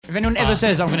If anyone ever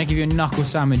says I'm going to give you a knuckle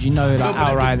sandwich, you know that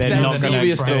outright they're not going to.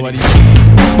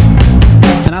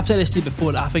 And I've said this to you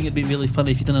before, I think it'd be really funny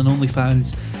if you did an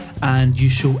OnlyFans and you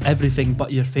show everything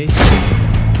but your face.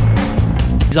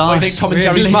 I think Tom and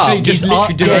Jerry's mum just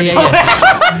literally do it.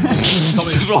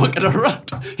 Just rocking around,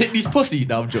 hitting his pussy.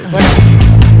 No, I'm joking.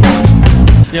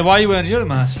 Yeah, why are you wearing your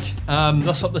mask?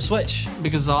 That's up the switch.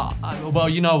 Because well,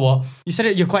 you know what? You said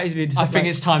it. You're quite easily. I think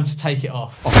it's time to take it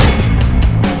off.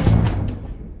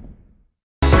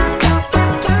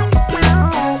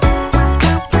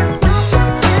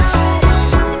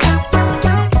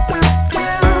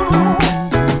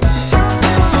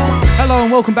 Hello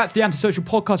and welcome back to the Antisocial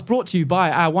Podcast, brought to you by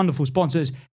our wonderful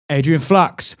sponsors, Adrian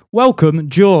Flux. Welcome,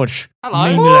 George. Hello.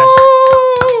 Memeulous.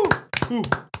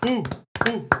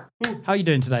 How are you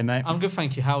doing today, mate? I'm good,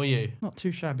 thank you. How are you? Not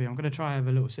too shabby. I'm going to try and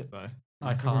have a little sip though.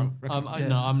 I can't.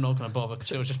 No, I'm not going to bother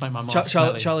because it will just make my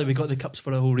mind Charlie, we got the cups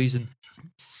for a whole reason.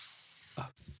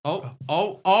 Oh.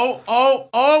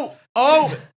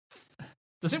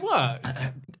 Does it work?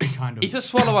 Kind of. He's a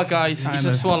swallower, guys. He's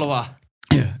a swallower.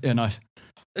 Yeah, nice.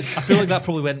 I feel like that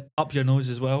probably went up your nose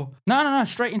as well. No,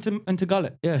 straight into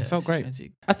gullet. Yeah, it felt great.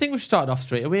 I think we should start off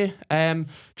straight away.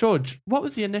 George, what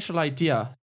was the initial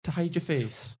idea to hide your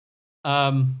face?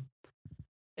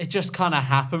 It just kind of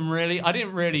happened, really. I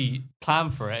didn't really plan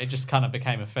for it. It just kind of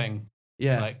became a thing.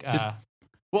 Yeah.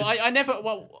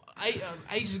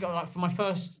 Ages ago, like for my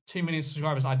first 2 million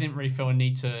subscribers, I didn't really feel a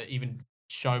need to even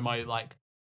show my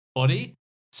body.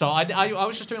 So I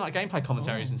was just doing gameplay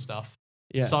commentaries and stuff.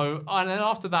 Yeah. So and then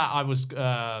after that, I was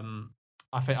I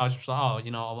was just like, I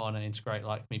want to integrate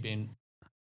me being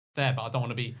there, but I don't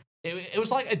want to be. It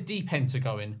was like a deep end to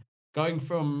going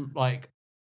from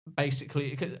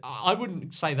basically. I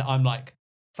wouldn't say that I'm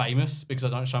famous because I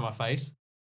don't show my face,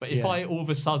 but if I all of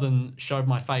a sudden showed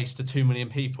my face to 2 million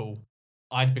people,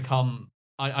 I'd become.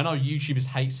 I know YouTubers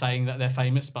hate saying that they're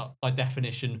famous, but by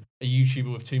definition, a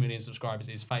YouTuber with 2 million subscribers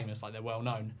is famous. They're well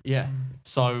known. Yeah.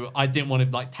 So I didn't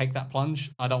want to take that plunge.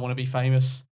 I don't want to be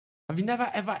famous. Have you never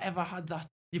ever had that?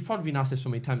 You've probably been asked this so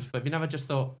many times, but have you never just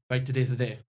thought, right, today's the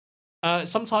day?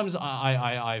 Sometimes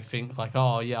I think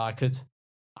I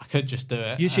could just do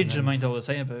it. You change your mind all the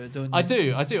time about it, don't you?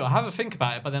 I do. I have a think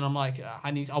about it, but then I'm I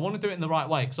want to do it in the right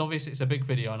way because obviously it's a big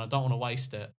video and I don't want to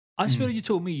waste it. I swear you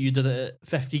told me you did it at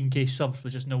 15k subs,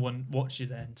 but just no one watched you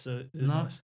then. So no.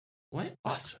 What?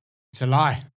 It's a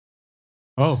lie.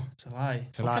 Oh, it's a lie.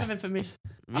 What kind of information?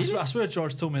 Really? I swear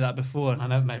George told me that before. I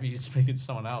know. Maybe you're speaking to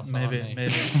someone else. Maybe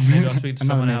I was speaking to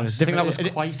someone else. I think that was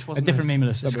quite a different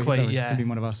Memeulous. It's quite, yeah. Could be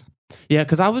one of us. Yeah,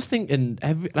 because I was thinking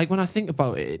when I think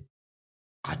about it,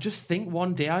 I just think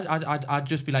one day I'd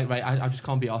just be like, right, I just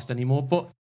can't be asked anymore.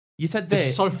 But you said this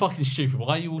is so fucking stupid.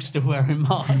 Why are you all still wearing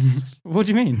masks? What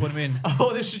do you mean? What do you mean?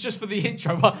 Oh, this is just for the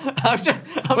intro. I'm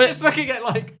just looking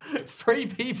at 3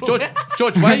 people.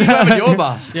 George, why are you wearing your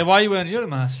mask? Yeah, why are you wearing your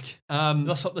mask?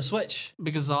 That's up the switch.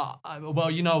 Because well,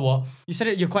 you know what? You said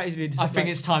it. You're quite easily. I think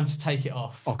it's time to take it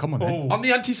off. Oh, come on, then. On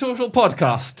the Antisocial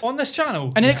Podcast, on this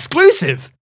channel, an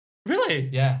exclusive. Really?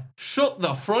 Yeah. Shut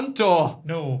the front door.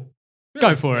 No. Really?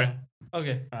 Go for it.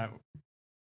 Okay.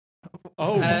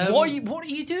 Oh, what are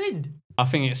you doing? I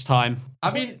think it's time.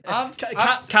 I mean,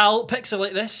 Cal,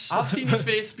 pixelate this. I've seen his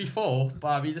face before, but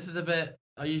I mean, this is a bit.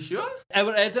 Are you sure?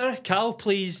 Our editor, Cal,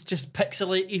 please just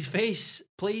pixelate his face,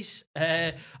 please.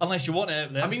 Unless you want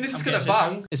it. I mean, this is gonna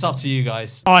bang. It's up to you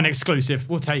guys. Oh, an exclusive.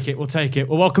 We'll take it.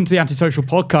 Well, welcome to the Antisocial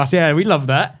Podcast. Yeah, we love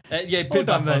that. Put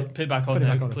it back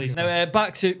on, please. Now,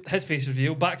 back to his face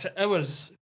reveal. Back to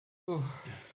ours. Ooh.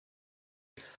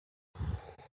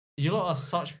 You lot are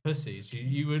such pussies.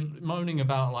 You were moaning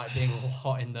about being all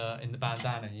hot in the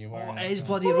bandana and you were wearing it is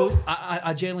bloody road.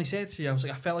 I genuinely said to you, I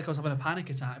felt like I was having a panic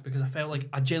attack because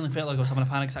I genuinely felt like I was having a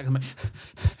panic attack.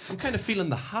 I'm kind of feeling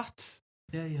the hat.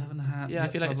 Yeah, you're having a hat. Yeah, I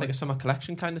feel like it's a summer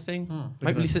collection kind of thing.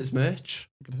 Might release its merch.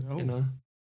 You know.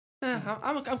 Yeah,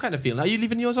 I'm kind of feeling. Are you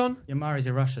leaving yours on? Your Mari's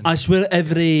a Russian. I swear,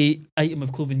 every item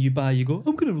of clothing you buy, you go,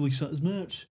 I'm going to release that as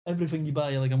merch. Everything you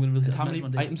buy, I'm going to release that as merch. How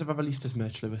many items have I released as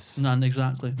merch, Lewis? None,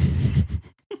 exactly.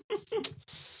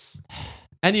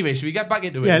 Anyway, should we get back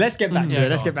into it? Yeah, let's get back to it.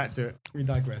 Let's get back to it. We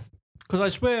digress. Because I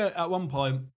swear, at one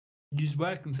point, you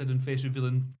were considering face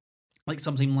revealing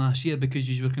sometime last year because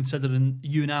you were considering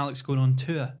you and Alex going on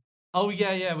tour. Oh,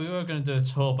 yeah, we were going to do a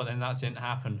tour, but then that didn't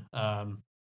happen.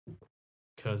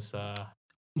 Because I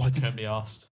couldn't be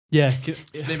asked. Yeah.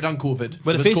 Blame it on COVID.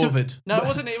 But It was the face of- COVID. No, it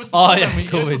wasn't. It was Oh, before, yeah, then,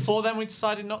 it was COVID. before then we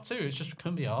decided not to. It's just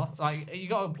couldn't be arsed. Like, you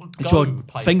got to go John,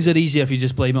 places. things are easier if you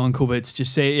just blame it on COVID.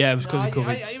 Just say, yeah, it was because of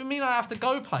COVID. I mean, I have to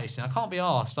go places. I can't be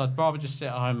arsed. I'd rather just sit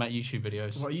at home and make YouTube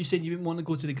videos. What are you saying? You didn't want to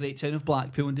go to the great town of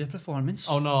Blackpool and do a performance?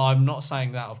 Oh, no, I'm not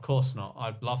saying that. Of course not.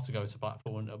 I'd love to go to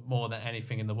Blackpool more than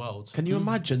anything in the world. Can you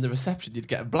imagine the reception you'd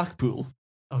get at Blackpool?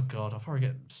 Oh, God, I'll probably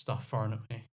get stuff thrown at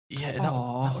me. Yeah,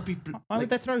 Aw. that would be. Why would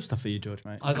they throw stuff at you, George,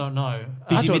 mate? I don't know.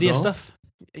 I BG don't Media know. stuff?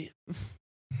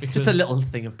 Because Just a little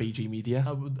thing of BG Media.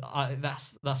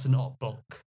 that's an op block.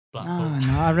 Blackpool.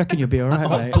 No, I reckon you'll be all right,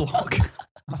 mate. Block.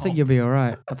 I think you'll be all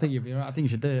right. I think you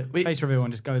should do it. Wait. Face reveal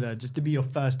and just go there. Just to be your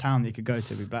first town that you could go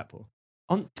to, be Blackpool.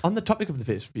 On the topic of the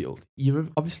face reveal, you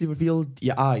obviously revealed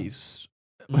your eyes.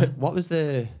 Mm. What was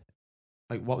the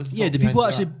What was the Yeah, thought do behind people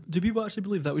that? actually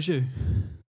believe that was you?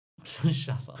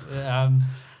 Shut up.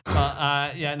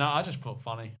 Yeah, no, I just thought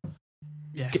funny.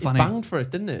 Yeah, It funny. banged for it,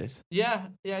 didn't it? Yeah,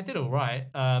 it did all right.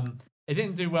 It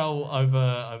didn't do well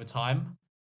over time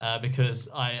because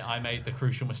I made the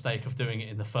crucial mistake of doing it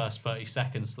in the first 30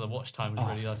 seconds, so the watch time was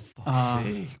really nice.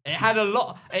 It had a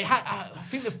lot. I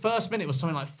think the first minute was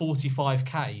something like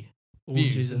 45k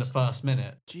views in the first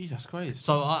minute. Jesus Christ!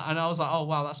 So I was like, oh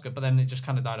wow, that's good. But then it just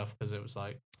kind of died off because it was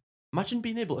like, Imagine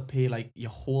being able to pay like your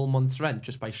whole month's rent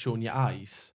just by showing your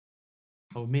eyes.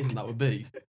 How amazing that would be!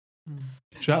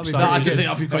 That'd be No, I very just good. think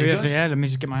that'd be quite Yeah, good. so yeah, let me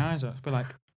just get my eyes up. Be like,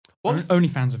 What was, only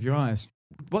fans of your eyes.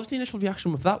 what was the initial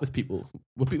reaction with that with people?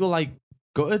 Were people like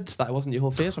gutted that it wasn't your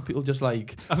whole face, or people just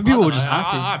like? I think people I were don't just know,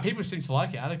 happy. people seemed to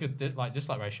like it. I had a good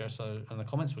dislike ratio, and the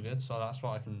comments were good. So that's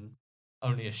what I can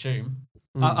only assume.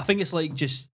 I think it's like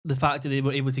just the fact that they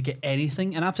were able to get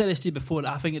anything. And I've said this to you before.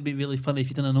 I think it'd be really funny if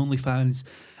you did an OnlyFans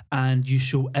and you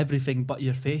show everything but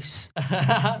your face.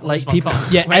 Like my people,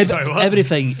 cock. yeah, Wait, sorry, what?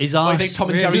 everything is What, arse. you think Tom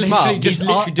and Yeah, Jerry's literally mom? just He's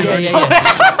literally do yeah, it.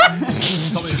 yeah,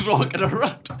 just walking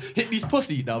around, hitting his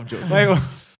pussy. No, I'm joking. Wait, what?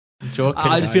 Joking,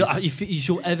 I just feel guys. you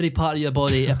show every part of your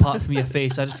body apart from your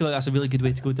face. I just feel like that's a really good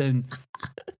way to go down.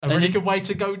 A really good way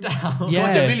to go down. Yeah.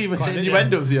 God, you're really with Quite the a bit,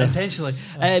 innuendos here. Intentionally.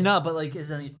 No, but like,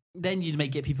 then you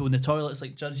might get people in the toilets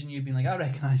like judging you, being like, I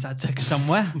recognise that dick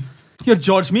somewhere. You're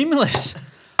George Memeulous.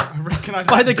 I recognise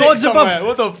By that the dick gods above. somewhere.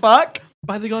 What the fuck?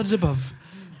 By the gods above.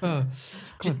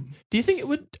 Do you think it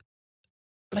would?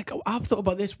 Like, I've thought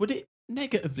about this. Would it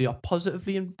negatively or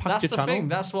positively impact That's your the channel? thing.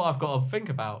 That's what I've got to think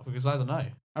about because I don't know.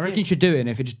 I reckon you should do it, and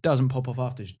if it just doesn't pop off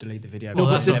after, just delete the video. Well,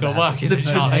 but that's the- not going to work, is it,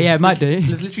 the- Charlie? Yeah, it might do.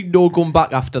 There's literally no going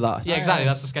back after that. Yeah, exactly.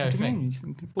 That's the scary What do you thing. mean?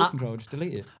 You can full control, just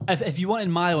delete it. If you wanted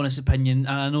my honest opinion, and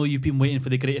I know you've been waiting for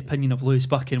the great opinion of Lewis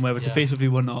Bucking, whether to Yeah. face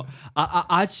review or not,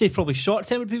 I'd say probably short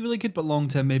term would be really good, but long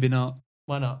term maybe not.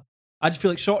 Why not? I just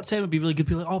feel like short term would be really good.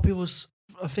 People like, oh, people's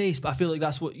a face, but I feel like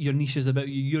that's what your niche is about.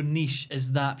 Your niche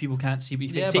is that people can't see what you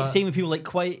Yeah, face. but- Same with people like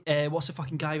what's the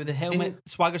fucking guy with the helmet?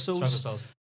 Swagger Souls. Struggle Souls.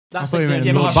 That's I thought like you meant the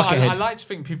a Yeah, Lord but I Buckethead. like to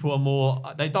think people are more.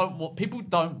 They don't. People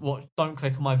don't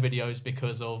click on my videos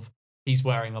because of he's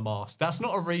wearing a mask. That's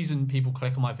not a reason people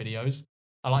click on my videos.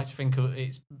 I like to think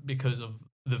it's because of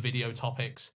the video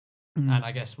topics and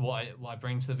I guess what I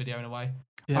bring to the video in a way.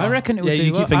 Yeah. I reckon it would Yeah, do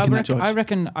you keep well. thinking I that, reckon, George. I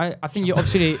reckon. I think you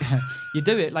obviously you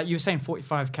do it like you were saying,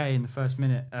 45k in the first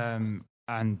minute,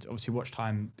 and obviously watch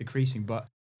time decreasing. But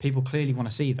people clearly want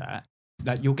to see that.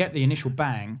 Like you'll get the initial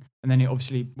bang, and then it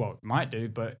obviously it might do,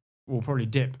 but will probably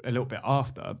dip a little bit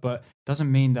after. But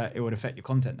doesn't mean that it would affect your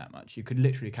content that much. You could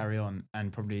literally carry on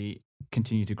and probably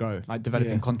continue to grow, like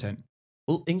developing Yeah. content.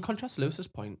 Well, in contrast to Lewis's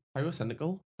point,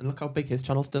 pyrocynical, and look how big his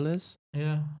channel still is.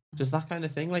 Yeah, Just that kind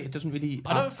of thing. Like, it doesn't really.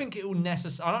 I don't think it will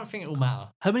I don't think it will matter.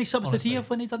 How many subs did he Honestly. have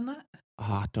when he done that?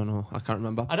 I don't know. I can't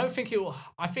remember. I don't think it will.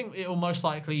 I think it will most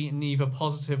likely neither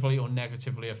positively or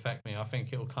negatively affect me. I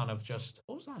think it will kind of just.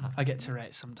 What was that? I get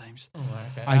Tourette's sometimes. Oh, right,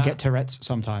 okay. I get Tourette's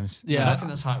sometimes. I Yeah. don't think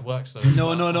that's how it works though.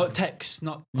 No, tics,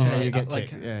 not Oh, Tourette. you get like,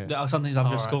 tic, yeah. sometimes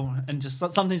I've just Alright. go and just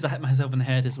sometimes I hit myself in the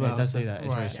head as Yeah, well. it does so- do that. It's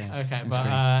very Right. strange. Okay, It's but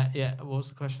strange. yeah. What was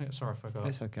the question? Sorry, I forgot.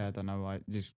 It's okay. I don't know why.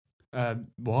 Just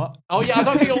what? Oh yeah, I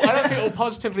don't think it will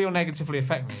positively or negatively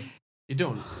affect me. You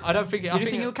don't. I don't think it. You I think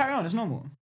think it'll carry on as normal?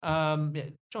 yeah,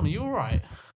 John, are you all right?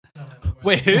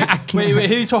 Wait, who? wait, who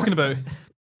are you talking about?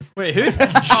 Wait, who?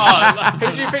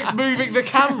 Who do you think's moving the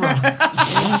camera?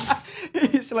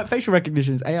 It's like facial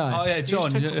recognition. It's AI. Oh yeah, John.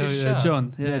 took off his shirt.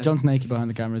 John. Yeah, John's naked behind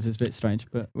the cameras. It's a bit strange,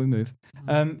 but we move.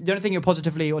 The only thing you'll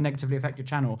positively or negatively affect your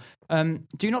channel. Do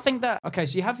you not think that? Okay,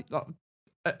 so you have like,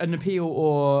 an appeal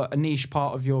or a niche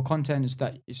part of your content is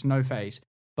that it's no face,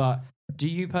 but do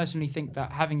you personally think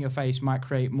that having your face might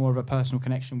create more of a personal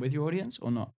connection with your audience or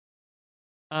not?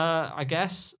 I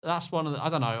guess that's one of the. I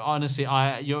don't know. Honestly,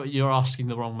 you're asking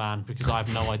the wrong man because I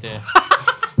have no idea.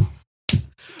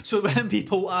 So when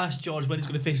people ask George when he's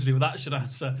going to face reveal, that's your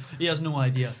answer. He has no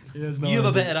idea. He has no You have a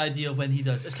idea. better idea of when he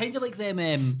does. It's kind of like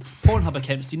them Pornhub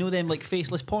accounts. Do you know them like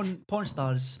faceless porn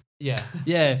stars? Yeah.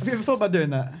 Yeah. Have you ever thought about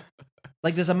doing that?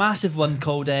 Like there's a massive one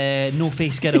called No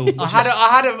Face Girl.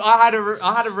 I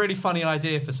had a really funny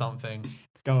idea for something.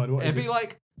 Go on. What is It'd be it?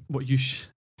 like What you?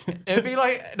 it'd be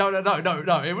like no.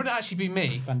 It wouldn't actually be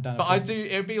me. Bandana But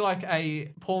it would be like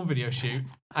a porn video shoot,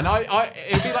 and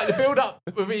it'd be like the build up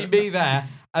would be me there,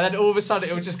 and then all of a sudden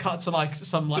it would just cut to like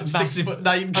some like Some massive,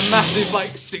 6'9" a massive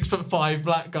like 6'5"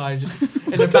 black guy just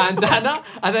in a bandana,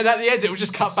 and then at the end it would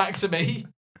just cut back to me.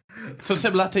 So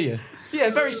similar to you. Yeah,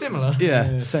 very similar.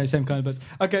 Yeah. Yeah, same kind of.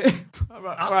 But okay,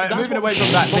 right. That's Moving what- away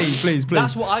from that, please.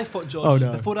 That's what I thought, George. Oh,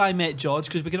 no. Before I met George,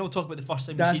 because we can all talk about the first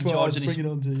time we That's seen what I George was and his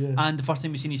bringing on to. Yeah. and the first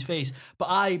time we seen his face.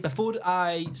 But before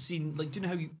I seen, like, do you know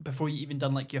how before you even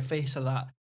done like your face or that,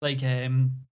 like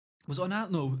was it on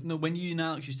that? No, when you and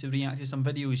Alex used to react to some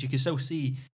videos, you could still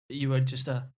see that you were just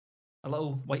a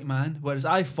little white man. Whereas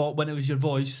I thought when it was your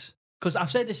voice, because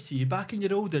I've said this to you, back in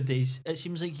your older days, it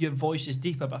seems like your voice is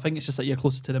deeper, but I think it's just that you're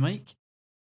closer to the mic.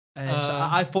 So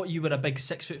I thought you were a big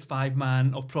 6'5"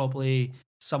 man of probably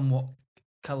somewhat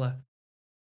colour.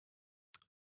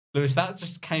 Lewis, that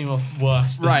just came off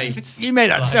worse. Than Right. You made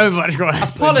that Like, so much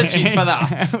worse. Apologies for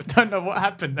that. Don't know what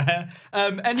happened there.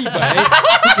 Anyway,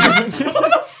 What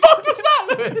the fuck was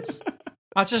that, Lewis?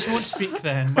 I just won't speak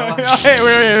then. Well,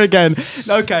 we're here again.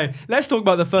 Okay, let's talk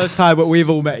about the first time that we've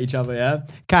all met each other. Yeah,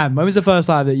 Cam, when was the first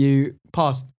time that you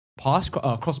cross paths?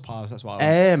 That's what.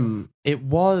 It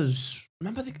was.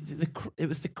 Remember it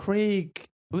was the Craig.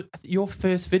 Your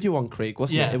first video on Craig,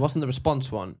 wasn't Yeah. it? It wasn't the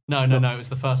response one. No. It was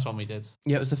the first one we did.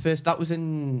 Yeah, it was the first. That was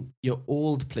in your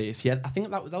old place. Yeah, I think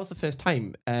that was the first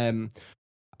time.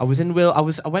 I was in Will. I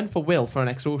went for Will for an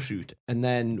XO shoot, and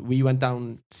then we went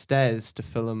downstairs to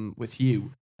film with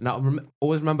you. And I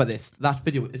always remember that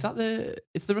video. Is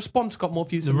the response got more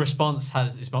views? The response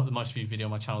it's not the most viewed video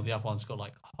on my channel. The other one's got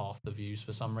like half the views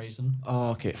for some reason.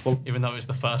 Oh, okay. Well, Even though it was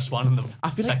the first one and I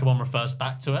the feel second one refers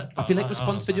back to it. I feel like don't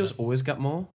response understand videos it. always get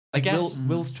more. I Like guess.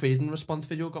 Will's trading response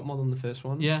video got more than the first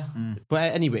one. Yeah.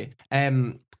 But anyway, I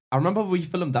remember we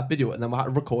filmed that video and then we had to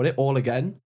record it all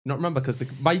again. Not remember because the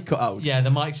mic cut out. Yeah, the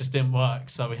mic just didn't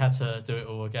work, so we had to do it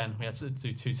all again. We had to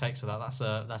do 2 takes of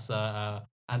that. That's a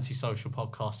antisocial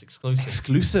podcast exclusive.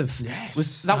 Exclusive. Yes,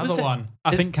 That was another it. one.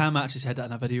 I think Cam actually said that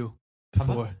in a video Have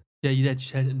I? before. Yeah, you did. You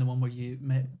said it in the one where you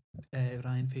met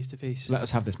Ryan face to face. Let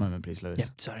us have this moment, please, Lewis. Yeah,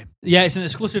 sorry. Yeah, it's an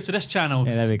exclusive to this channel.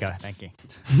 Yeah, there we go. Thank you.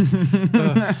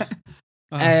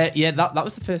 Yeah, that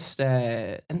was the first,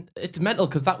 and it's mental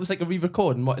because that was like a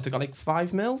re-record. And what has it got, like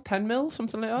 5 mil, 10 mil,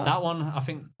 something like that? That one, I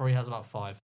think, probably has about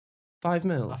 5. 5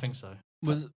 mil. I think so.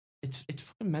 It's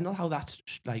fucking mental how that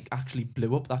like actually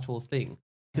blew up, that whole thing.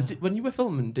 Because Yeah. when you were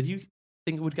filming, did you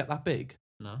think it would get that big?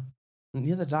 No.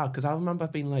 Neither did I, because I remember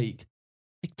being like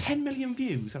 10 million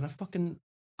views on a fucking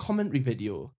commentary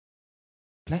video.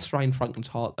 Bless Ryan Franklin's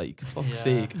heart, like, for fuck's Yeah.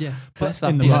 sake. Yeah. Bless But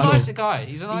in that the He's a Bible. nice guy.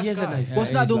 He's a nice is a guy. nice Yeah,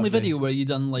 Wasn't it that is the only lovely. video where you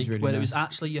done like He's really where it was nice.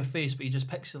 actually your face, but you just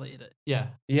pixelated it? Yeah.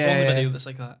 Yeah, Only yeah. video that's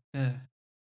like that. Yeah.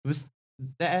 It was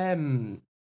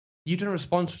you did a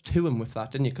response to him with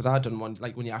that, didn't you? Because I done one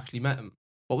like when you actually met him.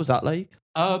 What was that like?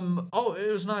 Oh,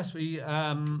 it was nice. We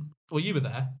well, you were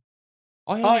there.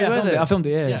 Oh yeah, Oh you yeah, were there. I filmed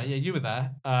it. Yeah, you were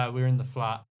there. We were in the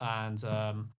flat, and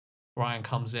Ryan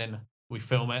comes in. We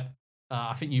film it.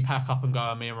 I think you pack up and go,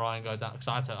 and me and Ryan go down because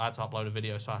I had to upload a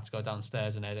video, so I had to go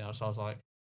downstairs and edit. So I was like,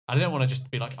 I didn't want to just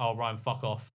be like, oh, Ryan, fuck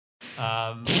off.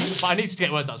 But I needed to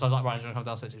get work done, so I was like, Ryan, do you want to come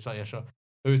downstairs? He was like, yeah, sure.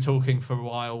 We were talking for a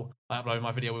while. I uploaded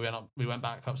my video. We went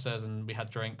back upstairs and we had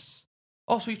drinks.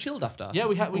 Oh, so you chilled after? Yeah,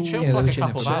 we chilled yeah, for they like were a chilling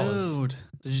couple of for hours. Chilled.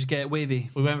 Did you just get wavy?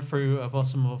 We went through a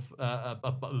bottle of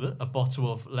a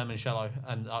bottle of limoncello,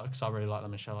 and because I really like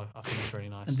limoncello, I think it's really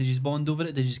nice. And did you just bond over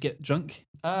it? Did you just get drunk?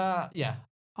 Yeah.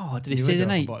 Oh, did he You stay were the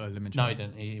doing a night? bottle of lemon No, juice. he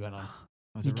didn't. He went on.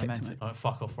 Was You it kicked him romantic? Oh,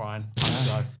 fuck off, Ryan. Time to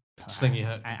go. Slingy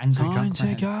hook. Angry Time drunk to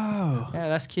man. go. Yeah,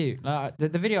 that's cute. Like, the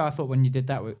video, I thought when you did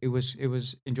that, it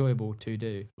was enjoyable to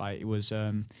do. Like it was,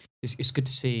 it's good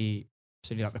to see,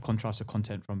 like the contrast of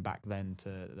content from back then to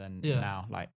then Yeah. now.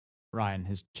 Like Ryan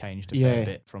has changed a Yeah. fair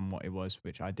bit from what it was,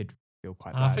 which I did feel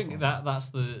quite. And I bad think for.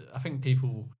 that's I think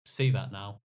people see that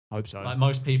now. I hope so. Like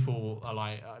most people are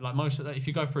like most. If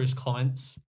you go through his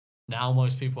comments now,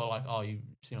 most people are like, "Oh, you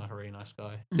seem like a really nice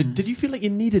guy." Did you feel like you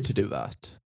needed to do that?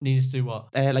 Needs to do what?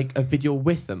 Like a video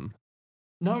with them?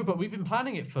 No, but we've been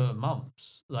planning it for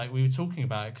months. Like we were talking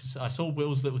about it because I saw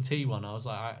Will's little T one. I was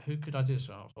like, who could I do this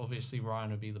with? Obviously, Ryan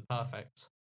would be the perfect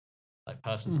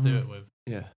person to do it with.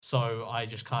 Yeah. So I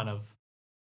just kind of,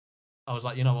 I was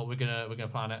like, you know what, we're gonna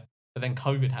plan it. But then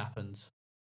COVID happened,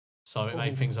 So it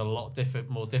made things a lot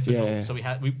more difficult. Yeah. So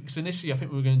because initially I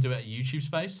think we were going to do it at YouTube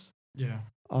Space. Yeah.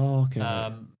 Oh,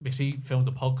 okay. Because he filmed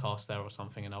a podcast there or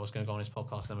something, and I was going to go on his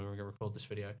podcast, and we were going to record this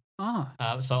video.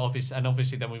 So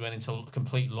obviously then we went into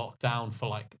complete lockdown for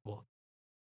like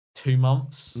 2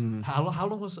 months. How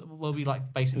long were we like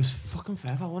It basically? was fucking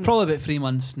forever, wasn't it? Probably about 3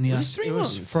 months. Was it 3 It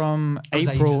was months? from was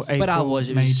April, ages. But I was,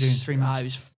 May, June, 3 months. It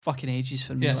was fucking ages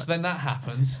for me. Yeah, so then that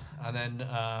happened, and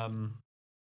then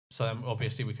so then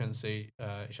obviously we couldn't see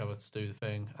each other to do the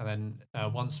thing, and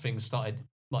then once things started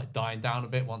like dying down a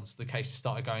bit, once the cases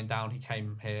started going down, he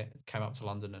came up to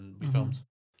London, and we filmed.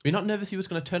 You're not nervous he was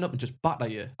going to turn up and just batter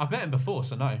you? I've met him before,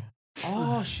 so no.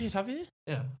 Oh, shit, have you?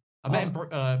 Yeah, I met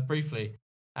him briefly,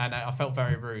 and I felt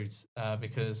very rude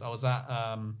because I was at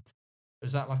it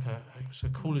was a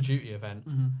Call of Duty event,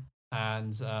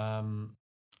 and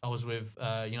I was with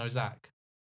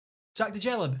Zach the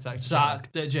Jellib.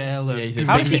 Zach the Jellib. Yeah, he's a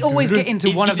How does he always get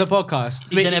into one of the he's- podcasts?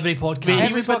 He's in every podcast. He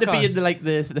Every was meant to be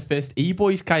podcast. in the first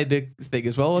Eboys kind of thing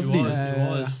as well, wasn't he? He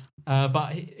was.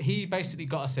 But he basically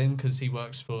got us in because he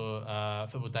works for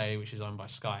Football Daily, which is owned by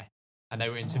Sky, and they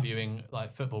were interviewing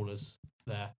like footballers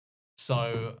there.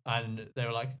 So and they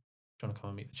were like, "Do you want to come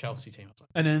and meet the Chelsea team?" I was like,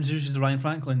 And then introduced Ryan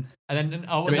Franklin. and then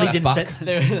He didn't sit.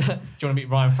 They were, do you want to meet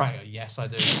Ryan Frank? Yes, I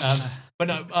do. But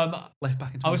no, Left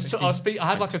back in I 2016.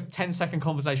 had like a 10-second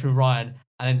conversation with Ryan,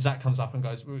 and then Zach comes up and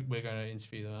goes, "We're going to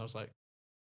interview them." I was like,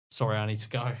 "Sorry, I need to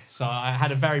go." So I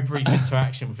had a very brief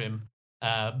interaction with him,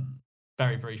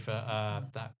 very brief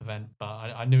at that event. But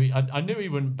I knew he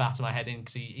wouldn't batter my head in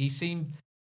because he seemed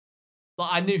like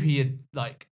I knew he had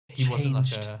like he wasn't like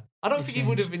Changed. a. I don't He think he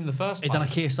would changed. have in the first He'd place. done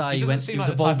a KSI, He he doesn't went- seem he was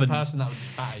like the type of evolving. person that would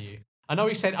just batter you. I know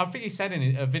he said. I think he said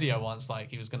in a video once like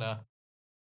he was gonna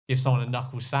give someone a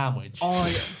knuckle sandwich. Oh,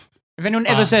 yeah. If anyone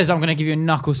ever says I'm going to give you a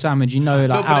knuckle sandwich, you know,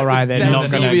 like outright they're dead not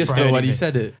going to. serious though when he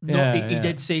said it. No, Yeah, he yeah.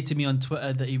 did say to me on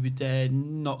Twitter that he would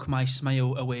knock my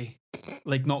smile away,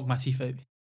 like knock my teeth out.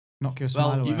 Knock your smile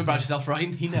Well, away. you've embarrassed yourself,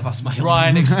 Ryan. He never smiles.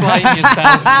 Ryan, explain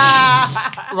yourself.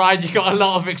 Ryan, you've got a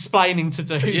lot of explaining to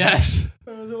do. Yes.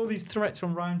 There's all these threats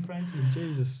from Ryan Franklin.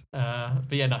 Jesus.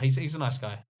 But yeah, no, he's a nice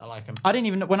guy. I like him. I didn't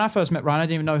even know, when I first met Ryan, I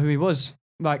didn't even know who he was.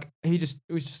 Like we just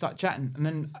like chatting, and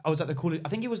then I was at I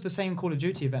think it was the same Call of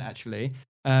Duty event actually.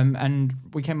 And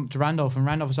we came up to Randolph, and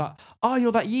Randolph was like, "Oh,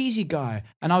 you're that Yeezy guy,"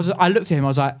 and I looked at him, I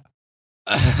was like,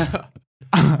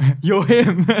 "You're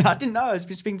him." I didn't know. I've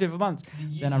been speaking to him for months.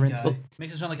 Then I rinsed it.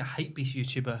 Makes us sound like a hypebeast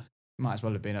YouTuber. Might as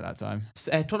well have been at that time.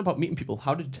 Talking about meeting people,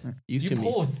 how did you You two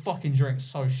meet? pour fucking drinks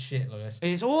so shit, Lewis.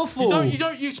 It's awful.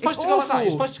 You're supposed It's to go like that. awful. You're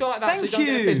supposed to go like that so you Thank don't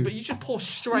get a you. fist, but you just pour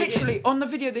straight Literally, in. on the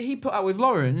video that he put out with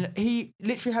Lauren, he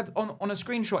literally had on a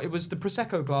screenshot, it was the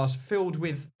Prosecco glass filled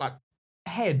with like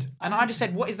head. And I just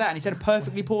said, "What is that?" And he said, "A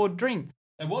perfectly poured drink."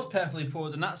 It was perfectly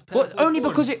poured, and that's Well, perfectly only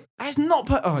poured. because that's not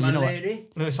oh, you know what?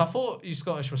 Lewis, I thought you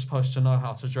Scottish were supposed to know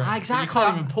how to drink. but Exactly. You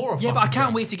can't even pour a Yeah, but I fucking can't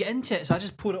drink. wait to get into it, so I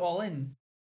just pour it all in.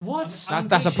 What?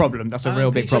 That's a problem. That's a real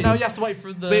big So now problem. you have to wait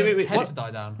for the Wait, head what? to die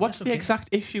down. What's the exact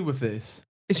issue with this?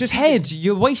 It's just heads.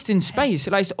 You're wasting space.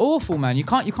 Like it's awful, man. You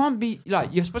can't be like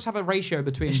you're supposed to have a ratio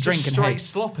between It's drink just and straight head.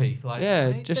 sloppy. Like,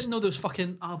 Yeah, I just didn't know there was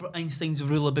fucking Albert Einstein's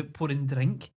rule about pouring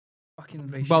drink.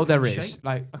 Fucking ratio. well, there shite. is.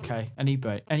 Like okay,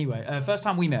 anyway, first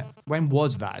time we met. When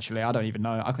was that? Actually, I don't even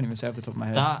know. I couldn't even say off the top of my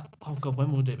head. that. Oh god,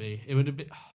 when would it be? It would have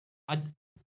been.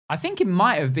 I think it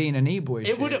might have been an Eboys.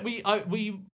 It would.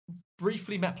 We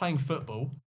briefly met playing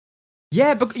football.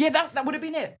 Yeah, but that would have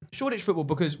been it. Shoreditch football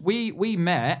because we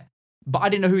met, but I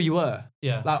didn't know who you were.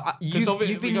 Yeah. Like you've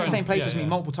been in the same place as me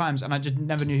multiple times, and I just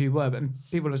never knew who you were. But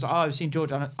people were like, "Oh, I've seen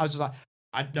George," and I was just like,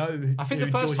 "I know." I think who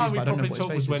the first George time is, we but I don't know properly what his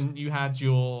talked was face is. when you had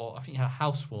your. I think you had a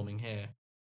housewarming here.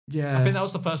 Yeah, I think that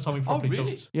was the first time we properly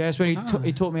really? talked. yeah, it's when Ah.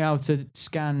 he taught me how to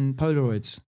scan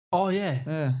Polaroids. Oh yeah.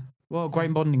 Yeah, what a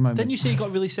great bonding moment. Didn't you say you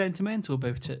got really sentimental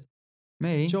about it,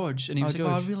 me? George? And he was like, "Oh,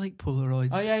 I George. really like Polaroids."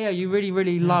 Oh yeah, you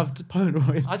really loved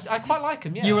Polaroids. I quite like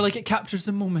him. Yeah. You were like, it captures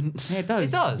the moment. Yeah, it does.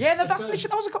 It does. Yeah, It that's does. literally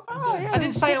that was a. Oh yeah. I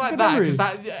didn't say it like good that memory. because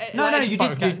that. No, like no, any you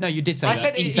photo did. You did say I that.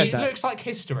 said You it, said it that. looks like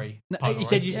history. No, he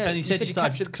said you, Yeah, and he said you you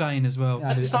started captured- crying as well. Yeah,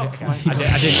 I didn't start crying. I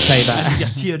didn't say that. Your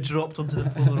tear dropped onto the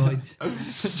Polaroid.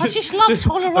 I just love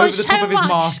Polaroids Over the top so of his much.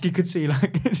 mask, you could see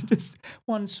like just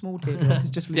one small teardrop.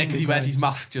 It's just Yeah, because he literally wears great. his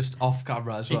mask just off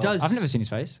camera as He well. does. I've never seen his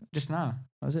face. Just now.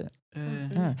 That was it. Uh,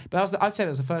 Yeah. But I'd say that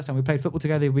was the first time we played football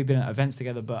together. We've been at events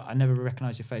together, but I never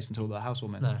recognised your face until the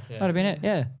housewarming. No, yeah. That'd have been it.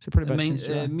 Yeah. So pretty much since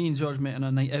July. me and George met on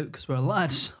a night out because we're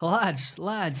lads.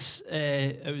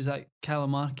 It was at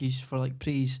Calamarchi's for like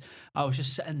prees. I was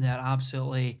just sitting there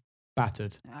absolutely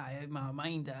Battered. out of my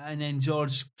mind, and then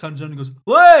George turns around and goes,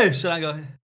 "Lewis!" And I go,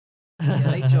 "You're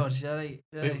right, George. You're right.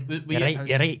 You're right." Were You're right.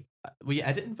 You're right. Were you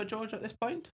editing for George at this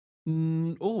point?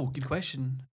 Oh, good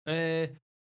question.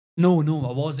 No,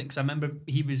 I wasn't, because I remember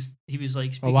he was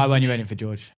like. Well, why weren't you waiting for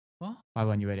George? What? Why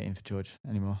weren't you waiting for George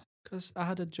anymore? Because I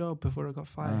had a job before I got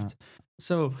fired.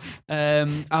 So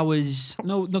I was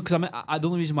no, because the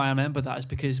only reason why I remember that is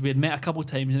because we had met a couple of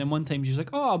times, and then one time she was like,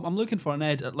 "Oh, I'm looking for an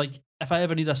edit. Like, if I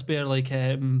ever need a spare like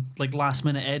last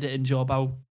minute editing job,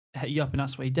 I'll hit you up." And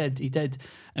that's what he did. He did,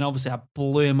 and obviously I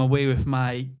blew him away with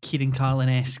my Kieran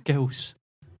Carlin-esque skills.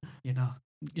 You know,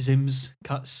 zooms,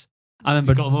 cuts. I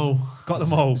remember Got them all. Got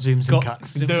them all. Zooms and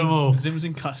cuts. Do them all. Zooms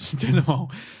and cuts. Do them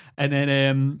all. And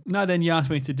then then you asked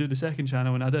me to do the second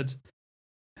channel, and I did.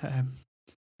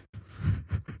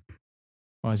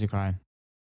 Why is he crying?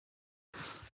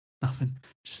 Nothing.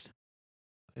 Just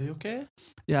Are you okay?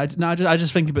 yeah. I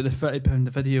just think about the £30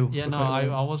 the video. Yeah, for no, quite a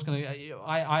while. I was gonna.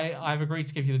 I've agreed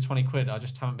to give you the 20 quid. I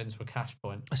just haven't been to a cash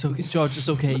point. It's okay, George. It's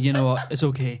okay. You know what? It's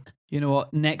okay. You know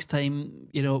what? Next time,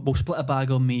 we'll split a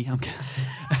bag on me. I'm kidding.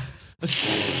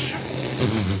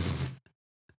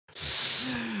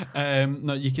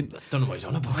 No, you can. Don't know what he's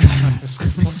on about.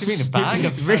 What do you mean a bag?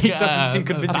 It really doesn't seem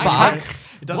convincing. A bag?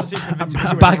 It doesn't seem convincing.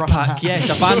 A backpack. Yes,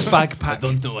 a van's backpack. I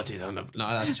don't know what he's on about. No,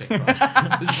 that's chick. What?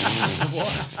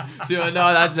 Do you know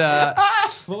that?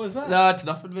 What was that? No, it's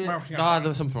nothing, mate. No, there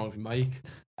was something wrong with Mike.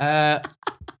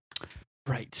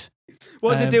 Right.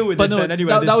 What's the deal with but this no, then?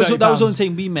 Anyway, that was the £30. only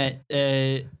time we met.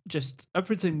 Just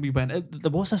every time we went,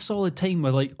 there was a solid time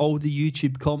where like all the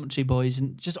YouTube commentary boys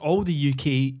and just all the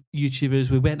UK YouTubers,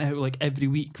 we went out like every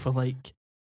week for like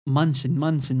months and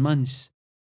months and months.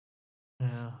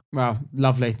 Yeah. Wow,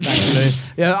 lovely. Thank you, Lewis.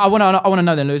 Yeah, I want to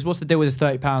know then, Lewis. What's the deal with this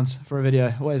 £30 for a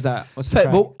video? What is that? What's the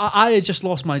crack? Well, I had just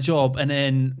lost my job, and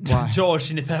then Why? George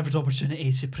seen the perfect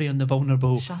opportunity to prey on the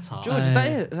vulnerable. Shut up. George, is that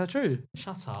it? Is that true?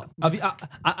 Shut up.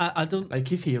 I don't. Like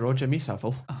his hero, Jimmy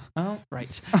Savile. Oh,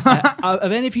 Right.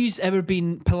 Have any of you ever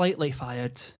been politely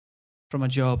fired from a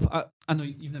job? I know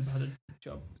you've never had a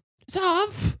job.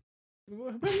 Sav!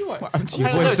 Where are you at? what happened to you?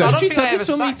 Hey, What Lewis, is that? I don't She think said I this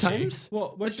ever so many sacked you. times.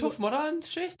 What? With Tough Mudder and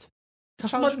shit.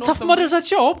 Tough Mudder's a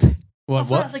job? What?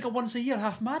 That's like a once a year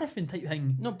half marathon type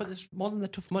thing. No, but there's more than the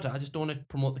Tough Mudder. I just don't want to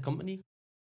promote the company.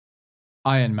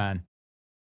 Iron Man.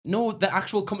 No, the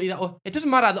actual company that... It doesn't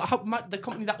matter. The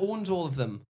company that owns all of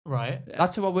them. Right.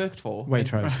 That's who I worked for.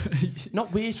 Waitrose.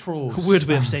 Not Waitrose. Weird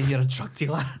way of saying you're a drug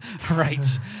dealer. Right.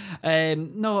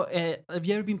 No, have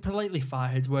you ever been politely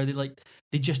fired where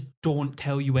they just don't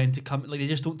tell you when to come, like they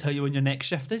just don't tell you when your next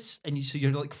shift is, and so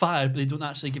you're like fired, but they don't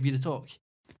actually give you the talk?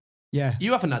 Yeah.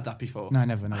 You haven't had that before. No,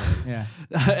 never. Yeah.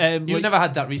 You've never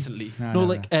had that recently. No, No, never.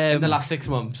 like In the last 6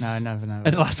 months. No, never. in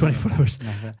the last 24 hours.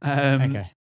 Never.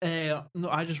 Okay. Okay. No,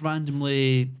 I just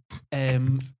randomly.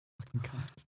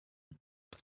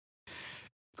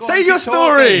 Go on, keep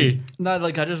talking. No,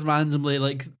 like I just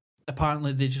randomly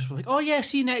apparently they just were like, "Oh yeah,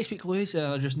 see you next week, Lewis," and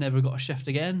I just never got a shift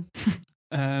again.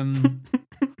 So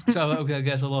I'm like, okay, I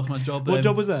guess I lost my job. What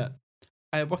job was that?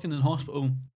 Working in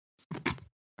hospital.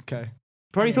 Okay.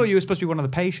 Probably thought you were supposed to be one of the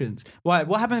patients. Why?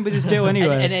 What happened with this deal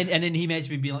anyway? and then he messaged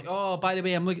me being like, "Oh, by the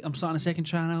way, I'm starting a second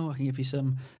channel. I can give you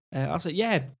some." I was like,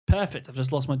 "Yeah, perfect. I've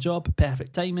just lost my job.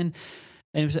 Perfect timing."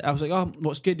 And I was like, "Oh,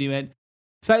 what's good?" And he went,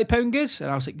 £30 good? And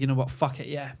I was like, "You know what? Fuck it.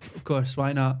 Yeah, of course.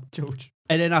 Why not?" George.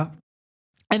 And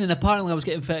then apparently I was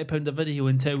getting £30 a video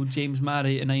until James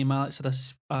Marry and I am Alex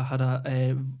had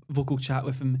a vocal chat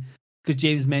with him, because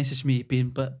James messaged me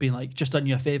being like, "Just done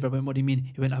you a favour." I went, "What do you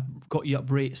mean?" He went, "I've got you up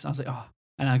rates." I was like, "Oh."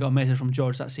 And I got a message from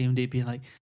George that same day being like,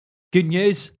 "Good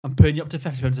news, I'm putting you up to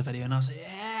 £50 a video." And I was like,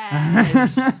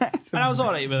 "Yeah." And I was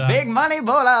alright with that. Big money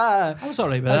baller. I was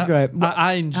alright with That's that. great.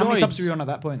 I enjoyed. How many subs were you on at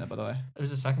that point, though, by the way? It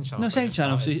was the second channel. No, so second just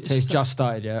channel. started. So it's just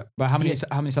started, yeah. But how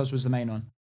many subs was the main one?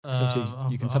 Um,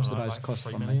 you can I don't know, subsidise like costs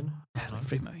 3 from million. Yeah, like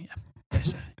 $3 million, yeah.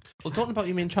 Yes. Well, talking about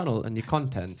your main channel and your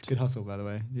content. Good hustle, by the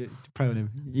way. Pray on him.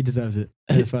 He deserves it.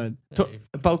 It's fine. Yeah,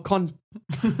 About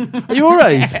Are you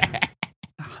alright?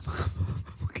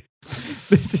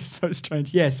 This is so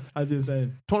strange. Yes, as you were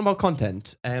saying. Talking about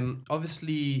content.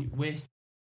 Obviously, with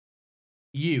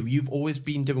you've always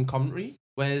been doing commentary.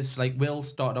 Whereas, like, Will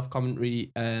started off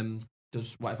commentary,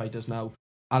 does whatever he does now.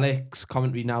 Alex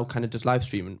commentary now kind of does live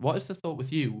streaming. What is the thought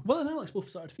with you? Well, and Alex both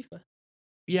started FIFA.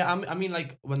 Yeah, I mean,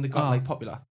 like, when they got like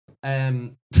popular.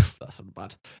 That's not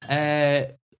bad.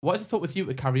 What is the thought with you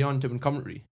to carry on doing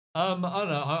commentary? I don't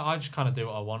know. I just kind of do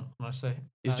what I want. Honestly,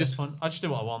 It's just fun. I just do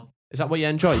what I want. Is that what you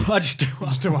enjoy? I just do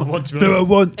what I want to be Do honest. I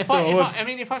want? If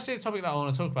I see a topic that I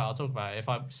want to talk about, I'll talk about it. If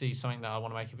I see something that I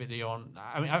want to make a video on,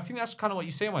 I mean, I think that's kind of what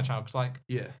you see on my channel. Because like,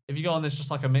 Yeah. if you go on, there's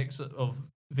just like a mix of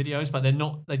videos, but they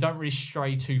don't really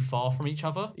stray too far from each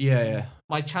other. Yeah.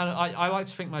 My channel, I like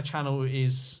to think my channel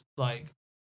is like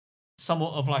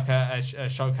somewhat of like a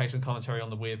showcase and commentary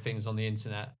on the weird things on the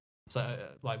internet. So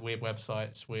like weird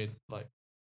websites, weird like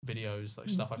videos, like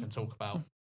stuff I can talk about.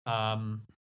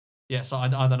 Yeah, so I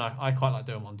don't know. I quite like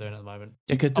doing what I'm doing at the moment.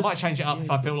 I might change it up if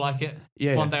I feel like it.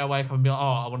 Yeah. One day I wake up and be like, oh,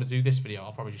 I want to do this video.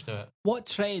 I'll probably just do it. What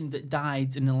trend that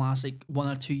died in the last like 1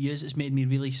 or 2 years that's made me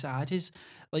really sad is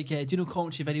like, do you know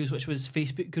commentary videos, which was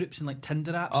Facebook groups and like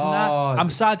Tinder apps and that? I'm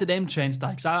sad that them trends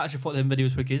died because I actually thought them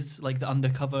videos were good. Like the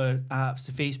undercover apps,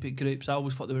 the Facebook groups, I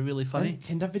always thought they were really funny.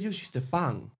 Tinder videos used to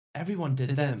bang. Everyone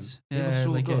did them. Yeah, they were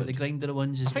so like good. the Grindr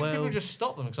ones as well. I think people just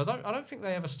stop them because I don't think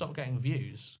they ever stop getting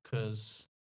views because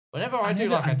whenever I do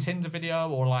like a Tinder video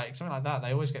or like something like that,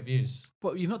 they always get views.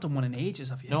 But you've not done one in ages,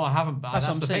 have you? No, I haven't. But that's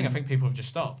the thing. saying. I think people have just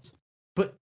stopped.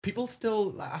 But people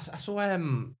still, like, I saw,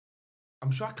 I'm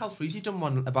sure Cal Freezy done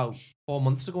one about 4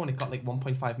 months ago and it got like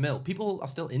 1.5 mil. People are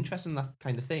still interested in that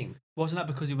kind of thing. Wasn't that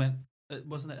because he went,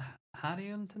 wasn't it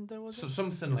Harry on Tinder, was it? So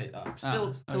something like that.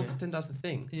 Still Tinder's the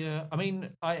thing. Yeah, I mean,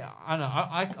 I know.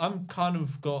 I'm kind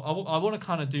of I want to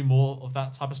kind of do more of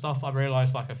that type of stuff. I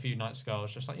realized like a few nights ago, I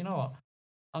was just like, you know what?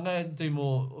 I'm going to do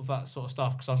more of that sort of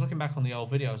stuff because I was looking back on the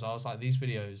old videos. I was like, these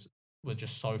videos were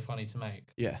just so funny to make.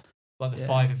 Yeah. Like the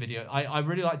Fiverr video. I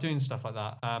really like doing stuff like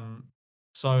that.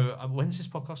 So when's this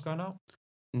podcast going out?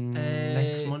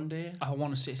 Next Monday. I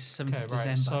want to say it's the 7th of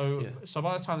Right. December. So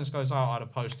by the time this goes out, I'd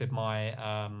have posted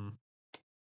my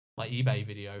my eBay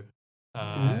video.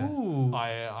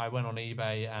 I went on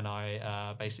eBay and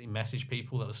I basically messaged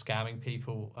people that were scamming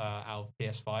people out of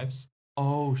PS5s.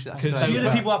 Oh, shit. So you're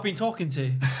the people I've been talking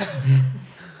to.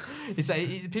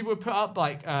 People would put up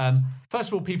like first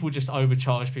of all, people just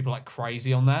overcharge people like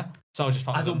crazy on there. So I just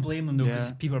I don't blame them though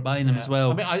because people are buying them as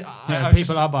well. I mean,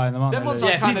 people are buying them, aren't them they? ones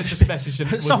I kind of just messaged them.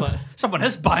 Was like, someone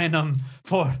is buying them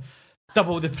for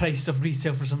double the price of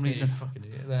retail for some reason. Fucking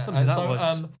idiot.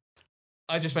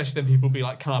 I just messaged them. People would be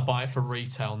like, "Can I buy it for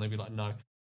retail?" And they'd be like, "No."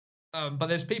 But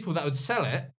there's people that would sell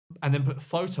it and then put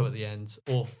photo at the end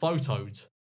or photoed.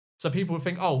 So people would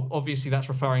think, "Oh, obviously that's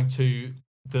referring to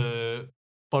the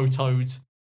photoed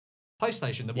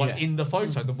PlayStation, the one in the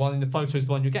photo. The one in the photo is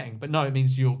the one you're getting." But no, it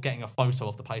means you're getting a photo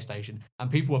of the PlayStation. And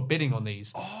people were bidding on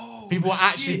these. People were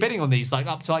actually bidding on these, like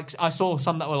up to like I saw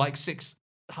some that were like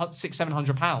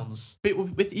 £600-700. But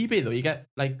with eBay though, you get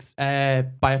like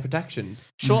buyer protection.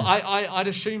 Sure, I'd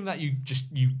assume that you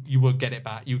would get it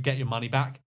back. You would get your money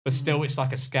back. But still, it's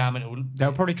like a scam, and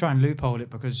they'll probably try and loophole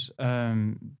it because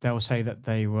they'll say that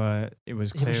it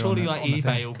was clear. Yeah, surely, on like the eBay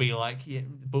thing. will be like, yeah,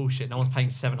 bullshit. No one's paying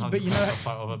 £700 But you know- for a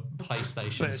photo of a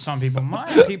PlayStation. But some people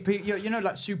might. You know,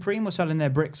 like Supreme were selling their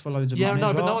bricks for loads of Yeah, money. no,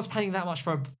 as but well. no one's paying that much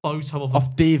for a photo of.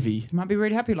 Off Davey. You might be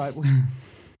really happy. Like,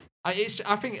 I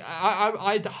think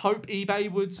I'd hope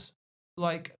eBay would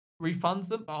like refund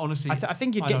them. But honestly, I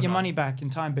think you'd I get don't your know. money back in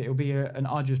time, but it'll be an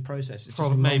arduous process. It's just a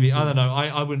Probably, long maybe I thing. don't know.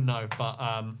 I wouldn't know, but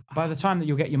By the time that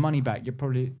you'll get your money back, you'll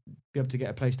probably be able to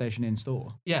get a PlayStation in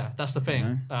store. yeah, that's the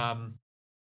thing.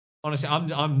 Honestly,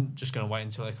 I'm just gonna wait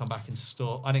until they come back into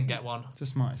store. I didn't get one It's the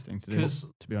smartest thing to do, because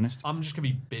to be honest. I'm just gonna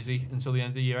be busy until the end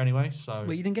of the year anyway. So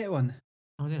Wait, you didn't get one?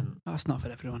 I didn't. Oh, that's not for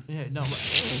everyone. Yeah, no.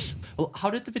 Well, how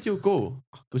did the video go?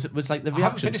 Was like the I haven't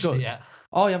reaction finished good? it yet.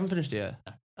 Oh, you haven't finished it yet.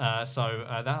 So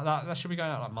that should be going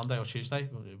out like Monday or Tuesday.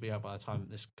 It'll be out by the time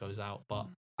this goes out. But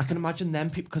I can imagine them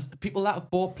people because people that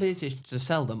have bought PlayStations to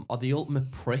sell them are the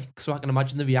ultimate prick. So I can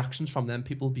imagine the reactions from them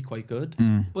people will be quite good.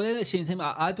 But then at the same time,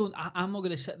 I'm not going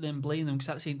to sit there and blame them because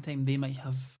at the same time they might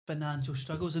have financial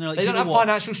struggles and they're like, they you don't know have what?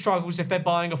 financial struggles if they're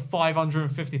buying a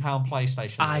 £550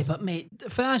 PlayStation. Aye, but mate,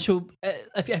 financial.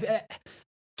 If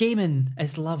gaming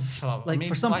is love. Shut up. Like I mean,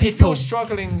 for some like, if people, you're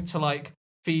struggling to like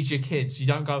feed your kids, you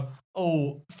don't go,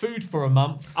 "Oh, food for a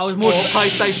month." I was more or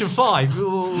PlayStation 5.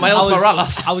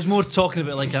 I was more talking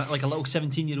about like a little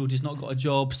 17-year-old who's not got a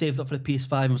job, saved up for the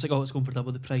PS5, and was like, "Oh, it's going for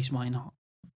double the price. Why not?"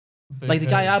 Like the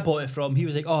guy I bought it from, he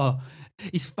was like, "Oh."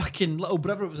 His fucking little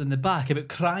brother was in the back about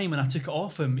crying when I took it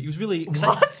off him. He was really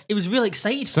excited. What? He was really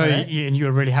excited So for it. and you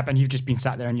were really happy, and you've just been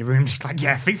sat there in your room, just like,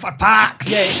 yeah, FIFA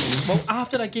packs. Yeah. Well,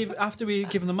 after we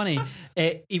gave him the money,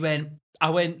 I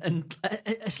went, and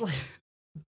it's like.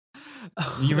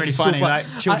 You're really It's so funny. funny.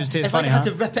 Like children's tears It's funny. like I had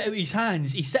Huh? to rip it out of his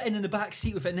hands. He's sitting in the back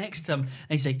seat with it next to him, and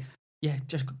he's like, "Yeah,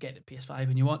 just go get the PS5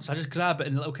 when you want." So I just grab it,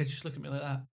 and the little kid just look at me like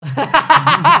that.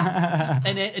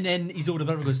 and then his older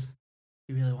brother goes,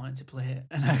 "You really wanted to play it?"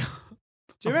 And I go,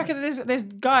 Do you reckon this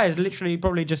guy has literally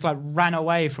probably just like ran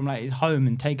away from like his home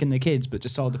and taken the kids, but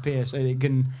just sold the PS so they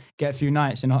can get a few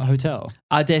nights in a hotel?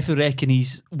 I definitely reckon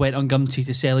he's went on Gumtree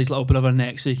to sell his little brother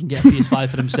next so he can get a PS5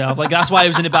 for himself. Like that's why he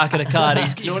was in the back of the car.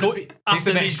 He's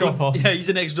the next drop off. Yeah, he's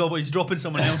the next drop off. He's dropping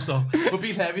someone else off. It would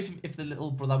be hilarious if the little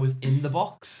brother was in the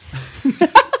box.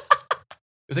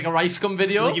 was like a rice gum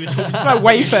video. Like he was It's like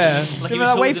Wayfair. Like he Remember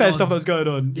that was Wayfair holding stuff on. that was going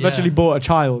on? You've Yeah. actually bought a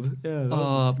child. Yeah.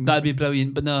 Oh, that'd be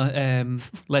brilliant. But no,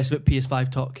 less about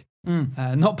PS5 talk.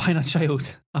 Not buying a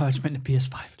child. Oh, I just meant the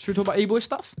PS5. Should we talk about Eboys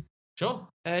stuff? Sure.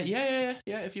 Yeah.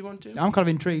 If you want to. I'm kind of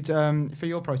intrigued for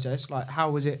your process. Like, how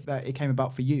was it that it came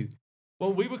about for you?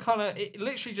 Well, we were it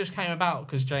literally just came about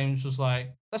because James was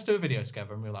like, let's do a video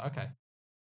together. And we were like, okay,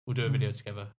 we'll do a video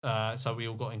together. So we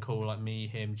all got in call, like me,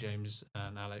 him, James,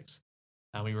 and Alex.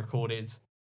 And we recorded.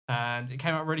 And it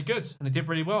came out really good. And it did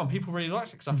really well. And people really liked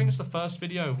it. Because I think it's the first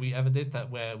video we ever did that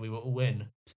where we were all in.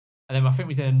 And then I think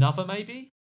we did another maybe.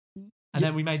 And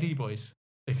then we made Eboys.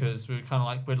 Because we were kind of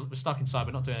like, we're stuck inside,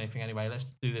 we're not doing anything anyway. Let's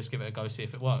do this, give it a go, see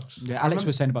if it works. Yeah, Alex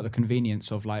was saying about the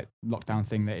convenience of like lockdown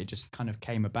thing that it just kind of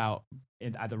came about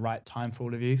at the right time for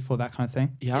all of you for that kind of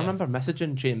thing. Yeah, I remember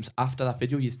messaging James after that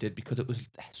video you did because it was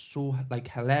so like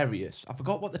hilarious. I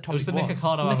forgot what the It topic was the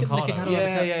Nikocado Nick- avocado. Nikocado.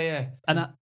 Yeah. And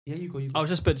Yeah, you go. I was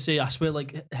just about to say, I swear,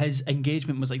 like his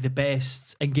engagement was like the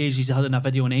best engaged he's had in a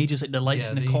video in ages. Like the likes Yeah,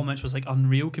 and the the- comments was like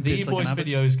unreal compared The to like Eboys an average.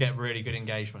 videos get really good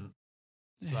engagement.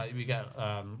 Like we get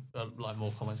like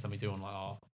more comments than we do on like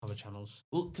our other channels.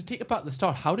 Well, to take it back to the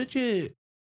start, how did you?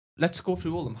 Let's go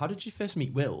through all of them. How did you first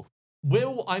meet Will?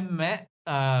 Will I met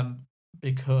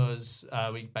because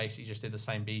we basically just did the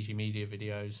same BG Media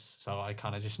videos, so I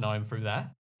kind of just know him through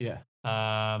there. Yeah.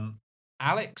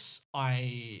 Alex,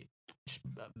 I just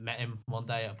met him one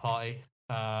day at a party,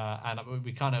 and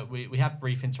we had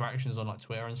brief interactions on like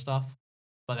Twitter and stuff,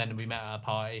 but then we met at a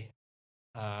party,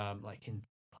 like in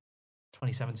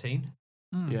 2017.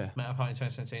 Yeah. Met at a party in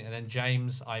 2017, and then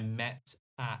James I met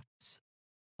at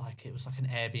like it was like an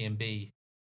Airbnb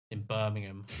in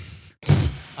Birmingham.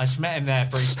 I just met him there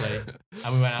briefly,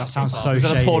 and we went out. That to sounds the so pub. Was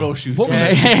that a shady. porno shoot? What, Yeah,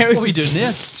 were, yeah, it what was- were you doing there?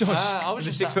 I was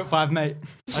With just a 6'5" mate.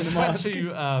 I just went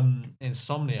to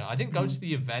Insomnia. I didn't go to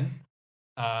the event,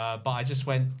 but I just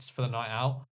went for the night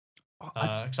out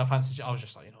because I fancied. I was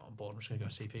just like, you know, I'm bored. I'm just gonna go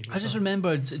see people. I just so.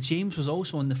 remembered James was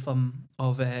also on the film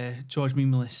of George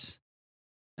Memeulous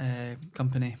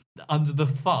company. Under the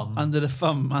thumb. Under the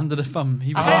thumb.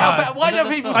 He was Why do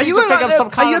people? Are seem you to pick up some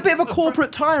kind a bit of a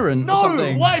corporate tyrant or No,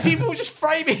 something? why are people just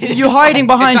framing it? You're hiding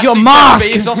behind It's your actually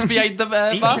mask. Jeff Bezos behind the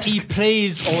mask. he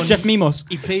plays on Jeff Memos.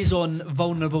 he plays on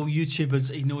vulnerable YouTubers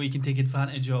that he know he can take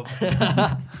advantage of.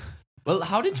 Well,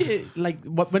 how did you like?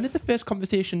 When did the first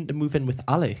conversation to move in with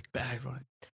Alex?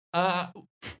 I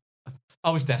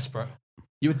was desperate.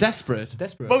 You were desperate.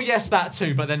 Desperate. Well, yes, that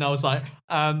too. But then I was like,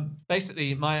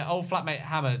 basically, my old flatmate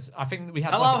Hamad. I think we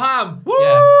had. Hello, like, Ham.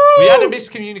 Yeah, we had a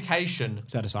miscommunication.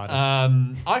 Is that decided?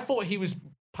 I thought he was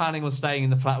planning on staying in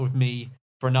the flat with me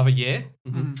for another year.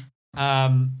 Mhm.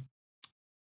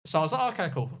 So I was like,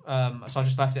 okay, cool. So I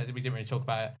just left it. We didn't really talk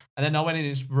about it. And then I went in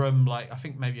his room, like I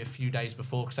think maybe a few days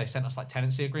before, because they sent us like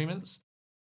tenancy agreements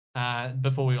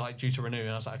before we were like due to renew.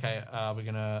 And I was like, okay, we're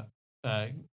gonna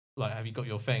like, have you got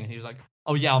your thing? And he was like,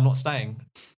 oh yeah, I'm not staying.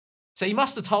 So he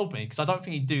must have told me because I don't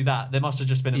think he'd do that. There must have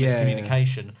just been a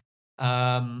miscommunication.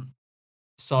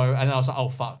 So and then I was like, oh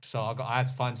fuck. So I had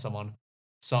to find someone.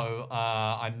 So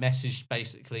I messaged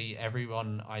basically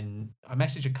everyone. I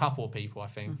messaged a couple of people, I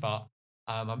think, but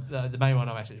the main one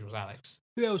I messaged was Alex.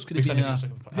 Who else could have Because I been knew he a, was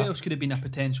looking for- who else could have been a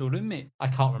potential roommate? I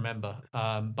can't remember,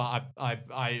 but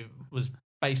I was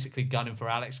basically gunning for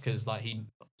Alex because like he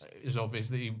is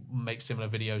obviously he makes similar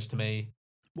videos to me.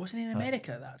 Wasn't he in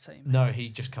America at that time? No,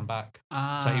 he'd just come back.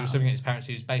 Ah. So he was living at his parents.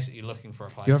 He was basically looking for a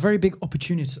place. You're a very big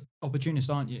opportunist,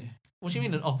 aren't you? What do you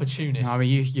mean an opportunist? I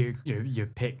mean, you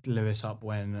picked Lewis up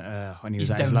when he was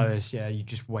He's at his down. lowest. Yeah, you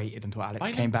just waited until Alex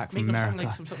Why came not back from make them sound America.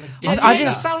 like some sort of, like, yeah, I you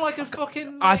didn't- sound like a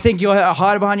fucking. I think you're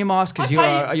hiding behind your mask because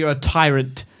I you're a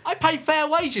tyrant. I pay fair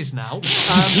wages now.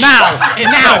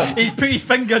 Now, He's put his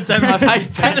finger down.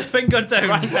 Put the finger down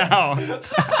right now.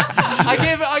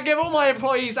 I give all my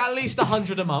employees at least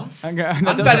 100 a month. And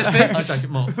I take it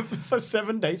more. for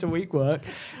 7 days a week work.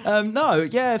 No,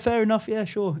 yeah, fair enough. Yeah,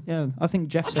 sure. Yeah, I think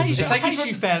Jeff says the I same. paid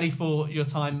you fairly for your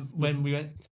time when we went.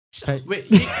 Wait,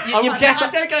 I would guess.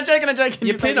 I'm joking.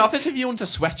 you're playing off as if you own a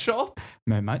sweatshop.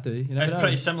 Might do. You never It's know.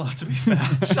 pretty similar, to be fair.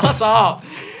 Shut up!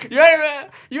 You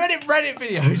edit Reddit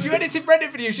videos. You edited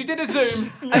Reddit videos. You did a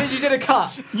zoom and then you did a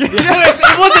cut.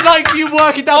 It wasn't like you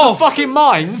working down the fucking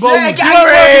mines. You weren't working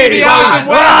the hours in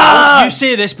warehouse. You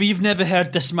say this, but you've never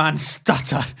heard this man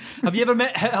stutter. Have you ever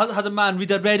had a man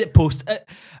read a Reddit post?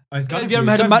 Have you ever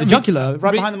had a man the jugular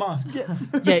right re- behind the mask?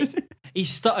 Yeah, he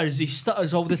stutters. He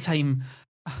stutters all the time.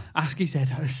 Ask his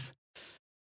editors.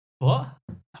 What?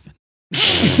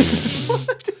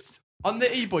 On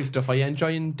the e-boy stuff, are you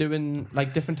enjoying doing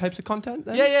like different types of content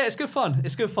then? Yeah, it's good fun.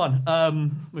 It's good fun.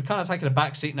 We've kind of taken a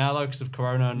back seat now though because of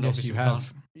Corona and Yes, obviously you we have.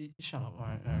 can't Shut up. All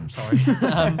right, I'm sorry.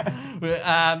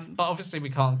 But obviously we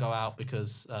can't go out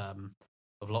because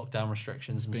of lockdown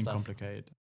restrictions and It's been stuff.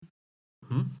 complicated.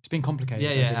 Hmm? It's been complicated.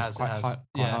 Yeah, because it's quite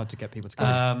hard to get people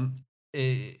together.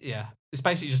 Yeah, it's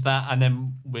basically just that, and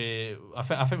then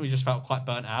I think we just felt quite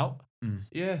burnt out.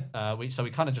 Yeah. So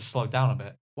we kind of just slowed down a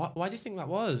bit. Why do you think that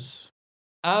was?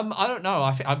 I don't know.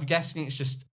 I'm guessing it's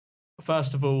just,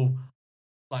 first of all,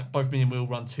 like both me and Will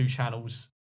run 2 channels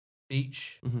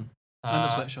each. Mm-hmm. And a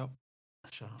sweatshop.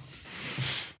 Shut up.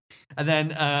 And then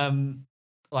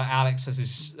like Alex has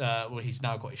his he's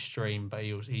now got his stream, but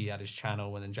he had his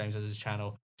channel, and then James has his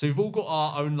channel. So we've all got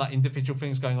our own like individual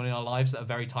things going on in our lives that are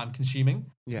very time consuming.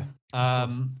 Yeah.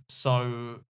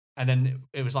 So, and then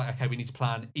it was like, okay, we need to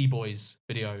plan Eboys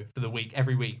video for the week.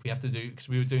 Every week we have to do, because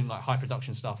we were doing like high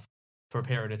production stuff for a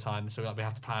period of time. So like, we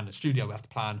have to plan the studio, we have to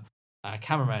plan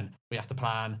cameramen, we have to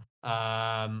plan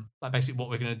like basically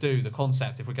what we're going to do, the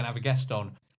concept, if we're going to have a guest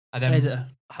on. And then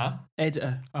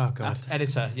Editor. Oh god.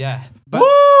 Editor, yeah.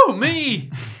 Woo! Me!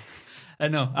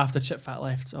 No, after Chip Fat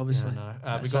left, obviously. Yeah, we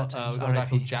That's got sad times, a guy RIP.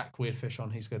 called Jack Weirdfish on.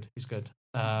 He's good.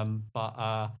 And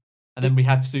then we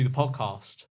had to do the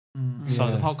podcast. So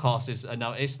the Yeah. podcast is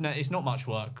no, it's not much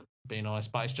work, being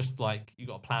honest, but it's just like you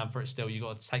got to plan for it. Still, you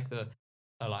got to take the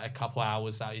like a couple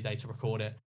hours out of your day to record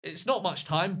it. It's not much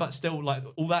time, but still, like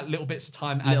all that little bits of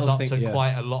time adds up to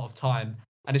quite a lot of time.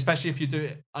 And especially if you do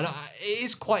it, it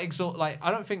is quite exhausting. Like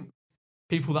I don't think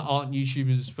people that aren't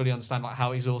YouTubers fully understand like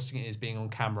how exhausting it is being on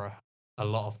camera a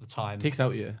lot of the time. Takes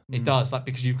out you. It does, like,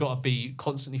 because you've got to be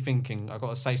constantly thinking, I've got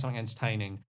to say something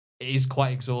entertaining. It is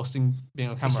quite exhausting being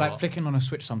on camera. It's a like lot. flicking on a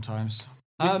switch sometimes.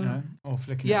 Or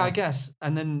flicking. Yeah, it I off. guess.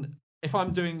 And then if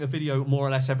I'm doing a video more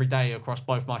or less every day across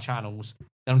both my channels,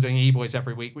 then I'm doing Eboys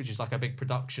every week, which is like a big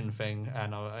production thing,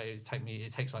 and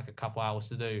it takes like a couple hours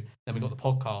to do. Then we got the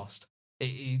podcast.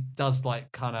 It does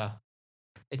like kind of,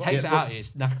 it takes it out of you.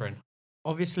 It's knackering.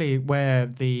 Obviously, where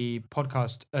the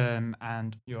podcast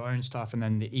and your own stuff and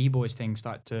then the Eboys thing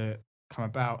started to come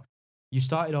about, you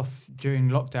started off during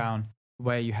lockdown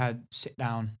where you had sit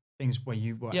down things where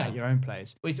you were at your own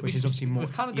place, which is obviously more.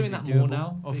 We're kind of doing that easily more doable,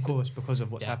 now, of course, because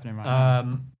of what's happening right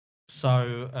now.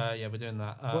 So yeah, we're doing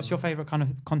that. What's your favorite kind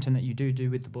of content that you do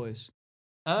with the boys?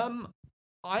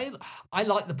 I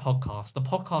like the podcast. The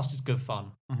podcast is good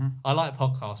fun. Mm-hmm. I like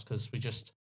podcasts because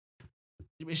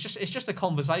it's just a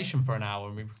conversation for an hour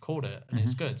and we record it and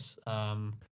it's good.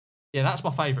 Yeah, that's my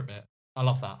favorite bit. I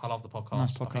love that. I love the podcast.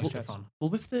 Nice I think podcast it's good fun. Well,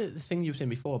 with the thing you were saying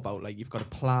before about like you've got to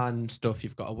plan stuff,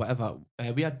 you've got to whatever.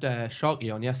 We had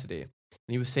Sharky on yesterday, and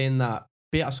he was saying that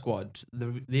Beta Squad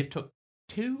they've took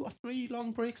 2 or 3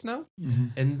 long breaks now,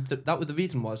 and that was the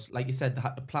reason was like you said they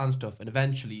had to plan stuff, and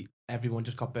eventually everyone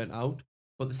just got burnt out.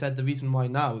 But they said the reason why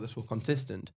now they're so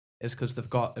consistent is because they've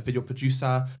got a video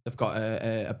producer, they've got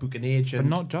a booking agent. But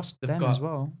not just them as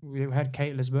well. We had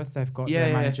Kate Elizabeth, they've got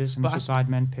their managers and but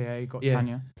sidemen, PA, got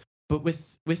Tanya. But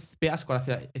with Beta Squad, I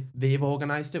feel like they've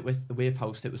organised it. With the Wave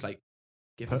House, it was like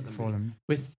given For them.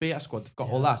 With Beta Squad, they've got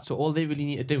all that. So all they really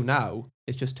need to do now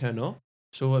is just turn up.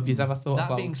 So have you ever thought that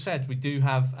about... being said, we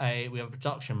have a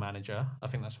production manager. I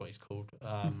think that's what he's called.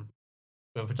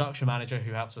 We have a production manager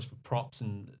who helps us with props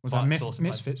and Was that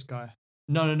Misfits guy?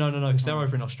 No, because they're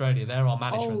over in Australia. They're our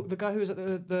management. Oh, the guy who was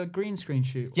at the green screen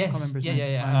shoot. Yes, I can't remember his name.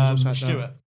 yeah.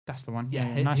 Stuart. That's the one.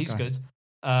 Yeah, nice he's guy. good.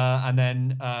 And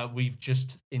then we've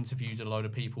just interviewed a load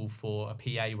of people for a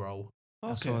PA role.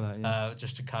 I saw that, yeah.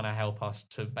 Just to kind of help us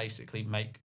to basically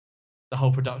make the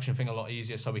whole production thing a lot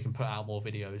easier so we can put out more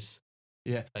videos.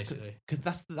 Yeah, basically. Because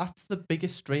that's the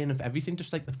biggest strain of everything,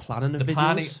 just like the planning of the videos.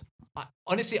 Planning,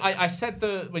 honestly, I said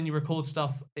when you record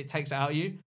stuff, it takes it out of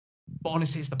you. But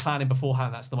honestly, it's the planning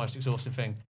beforehand that's the most exhausting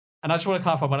thing. And I just want to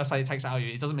clarify, when I say it takes it out of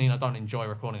you, it doesn't mean I don't enjoy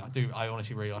recording. I do. I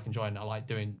honestly really like enjoying it. I like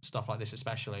doing stuff like this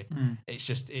especially. It's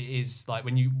just, it is like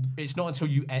it's not until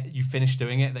you finish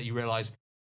doing it that you realise,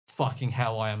 fucking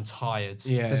hell, I am tired.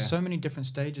 Yeah. There's so many different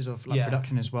stages of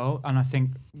production as well. And I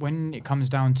think when it comes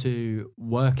down to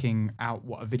working out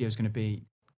what a video is going to be,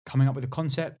 coming up with a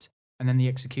concept and then the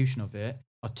execution of it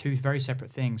are 2 very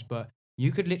separate things. But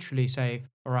you could literally say,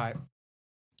 all right,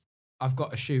 I've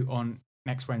got a shoot on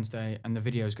next Wednesday and the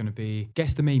video is going to be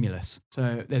guess the Memeulous.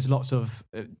 So there's lots of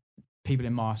people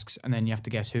in masks and then you have to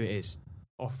guess who it is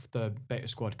off the Beta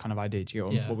Squad kind of idea. Do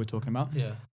you get what we're talking about?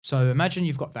 Yeah. So imagine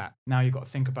you've got that. Now you've got to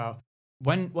think about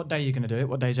what day you're going to do it.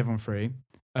 What day is everyone free?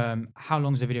 How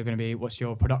long is the video going to be? What's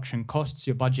your production costs,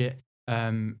 your budget? What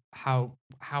are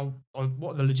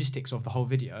the logistics of the whole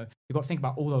video? You've got to think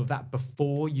about all of that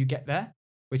before you get there,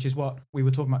 which is what we were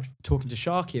talking to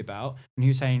Sharky about. And he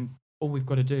was saying, all we've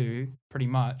got to do pretty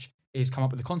much is come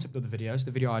up with the concept of the videos,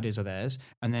 the video ideas are theirs,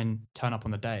 and then turn up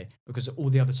on the day because all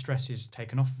the other stress is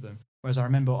taken off of them. Whereas I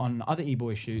remember on other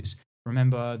Eboys shoots,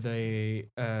 remember the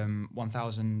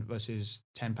 1,000 versus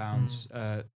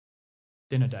 £10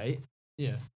 dinner date.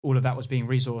 Yeah. All of that was being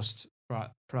resourced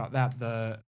throughout that.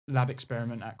 The lab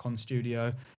experiment at Con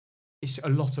Studio. It's a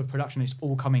lot of production. It's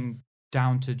all coming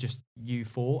down to just you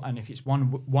four. And if it's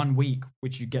one week,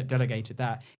 which you get delegated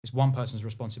that, it's one person's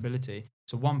responsibility.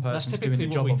 So one person's doing the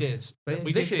job. What we did. But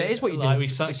We literally, did that is what you like, did. We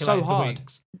It's circulated so the hard.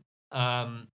 weeks.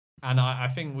 And I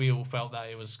think we all felt that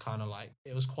it was kind of like,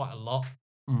 it was quite a lot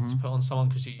to put on someone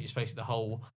because it's basically the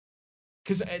whole.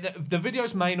 Because the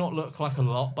videos may not look like a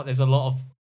lot, but there's a lot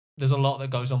that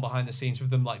goes on behind the scenes with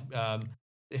them. Like,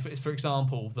 if it's, for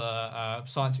example, the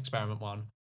science experiment one,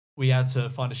 we had to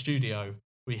find a studio.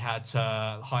 We had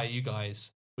to hire you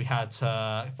guys. We had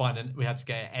to we had to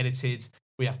get it edited.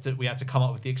 We had to come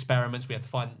up with the experiments. We had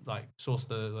to source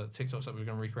the TikToks that we were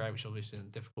going to recreate, which obviously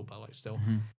isn't difficult, but like still,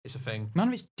 it's a thing. None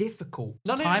of it's difficult.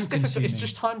 None of it's difficult. It's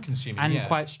just time consuming and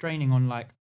quite straining on like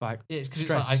it's because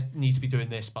it's like I need to be doing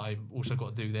this, but I've also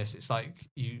got to do this. It's like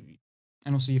you.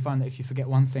 And also, you find that if you forget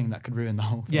one thing, that could ruin the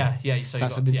whole thing. Yeah. So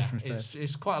that's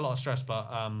it's quite a lot of stress, but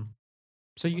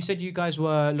So you said you guys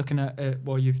were looking at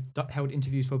you've held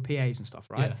interviews for PAs and stuff,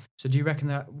 right? Yeah. So do you reckon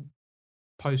that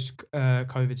post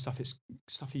COVID stuff is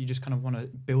stuff that you just kind of want to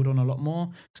build on a lot more?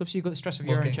 Because obviously you've got the stress of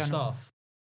your own channel. Stuff.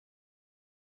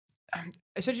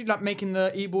 Essentially, like making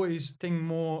the Eboys thing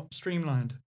more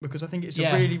streamlined, because I think it's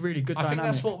Yeah. a really, really good I dynamic.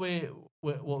 think that's what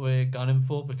we're gunning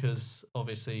for, because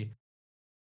obviously,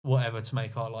 whatever to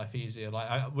make our life easier.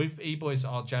 Like with Eboys,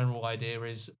 our general idea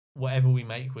is whatever we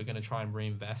make, we're going to try and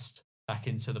reinvest back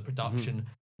into the production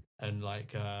and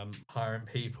like hiring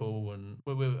people. And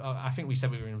I think we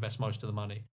said we were going to invest most of the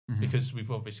money because we've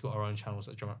obviously got our own channels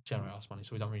that generate us money,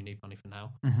 so we don't really need money for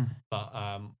now.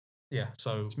 But yeah,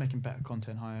 so it's making better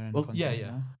content, higher end. Well, content,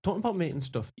 yeah. Talking about making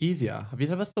stuff easier, have you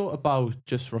ever thought about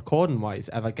just recording wise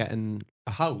ever getting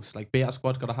a house? Like Beta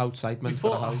Squad got a house, Sidemen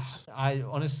got a house. I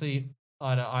honestly,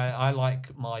 I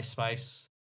like my space.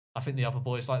 I think the other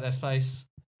boys like their space.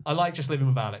 I like just living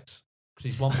with Alex because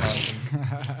he's one person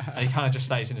and he kind of just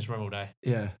stays in his room all day.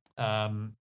 Yeah.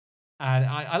 And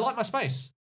I like my space.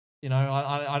 You know,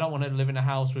 I don't want to live in a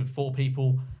house with 4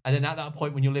 people. And then at that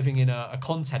point, when you're living in a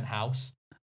content house,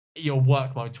 you're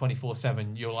work mode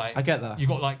 24/7. You're like, I get that. You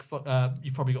got like,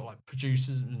 you've probably got like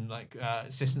producers and like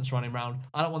assistants running around.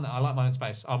 I don't want that. I like my own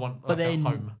space. I want But like, then, a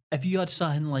home. if you had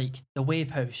something like the Wave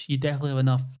House, you definitely have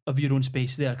enough of your own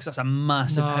space there because that's a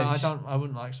massive house. I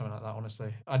wouldn't like something like that,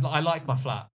 honestly. I like my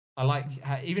flat. I like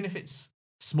even if it's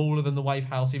smaller than the Wave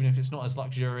House, even if it's not as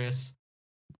luxurious.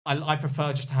 I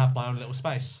prefer just to have my own little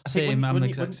space. Same, I'm the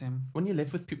exact same. When you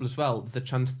live with people as well, the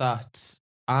chance that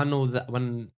I know that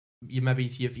when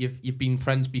you've been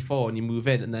friends before and you move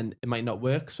in and then it might not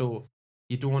work, so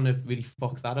you don't want to really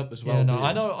fuck that up as well. Yeah, no,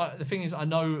 I know. The thing is, I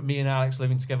know me and Alex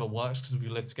living together works because we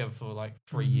lived together for like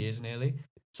 3 years nearly.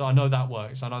 So I know that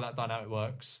works. I know that dynamic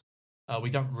works. We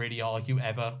don't really argue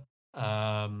ever.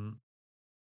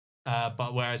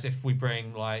 But whereas if we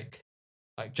bring like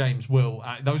James, Will,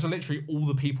 those are literally all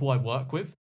the people I work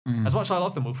with. As much as I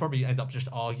love them, we'll probably end up just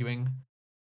arguing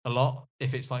a lot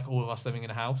if it's like all of us living in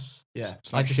a house. Yeah,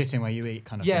 it's like shitting where you eat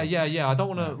kind of thing. Yeah. I don't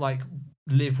want to like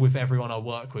live with everyone I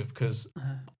work with because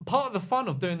part of the fun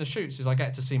of doing the shoots is I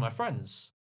get to see my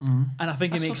friends. And I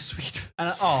think That's it makes so sweet. And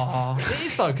it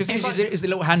is though because it's the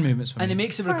little hand movements for me. And it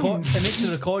makes the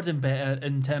recording better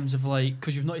in terms of like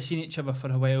because you've not seen each other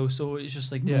for a while, so it's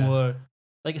just like more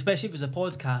like especially if it was a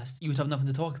podcast, you would have nothing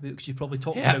to talk about because you probably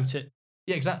talked about it.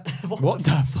 Yeah, exactly. What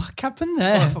the fuck happened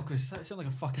there? Oh, fuck, it sounded like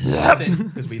a fucking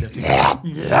because we live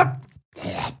together.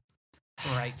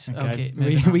 Right. Okay.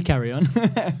 We carry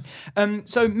on.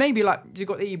 So maybe like you've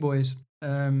got the Eboys.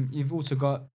 You've also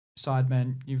got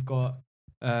Sidemen. You've got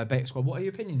Beta Squad. What are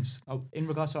your opinions in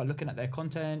regards to like looking at their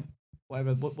content?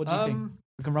 Whatever. What do you think?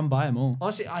 We can run by them all.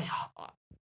 Honestly,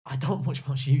 I don't watch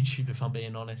much YouTube if I'm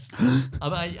being honest.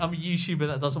 I'm a YouTuber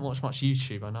that doesn't watch much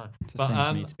YouTube. I know, it's the same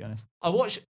as me, to be honest. I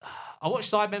watch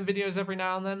Sidemen videos every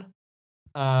now and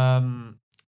then.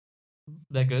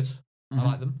 They're good. I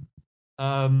like them.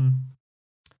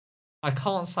 I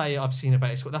can't say I've seen a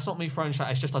Beta Squad. That's not me throwing shit.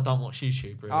 It's just I don't watch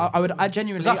YouTube. Really. I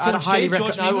genuinely. I'd highly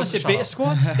recommend Beta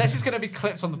Squad. This is going to be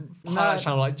clips on the highlight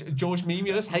channel. Like George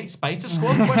Memeulous hates Beta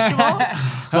Squad? Question mark.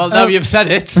 Well, now you've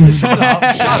said it. Shut up!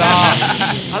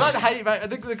 I don't hate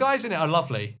the guys in it are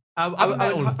lovely.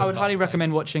 I would highly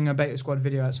recommend watching a Beta Squad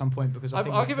video at some point because I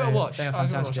think I'll give it a watch. They're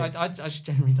fantastic. I just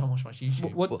generally don't watch much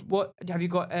YouTube. What have you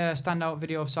got a standout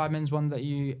video of Sidemen's one that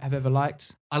you have ever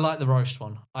liked? I like the roast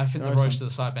one. I think the roast of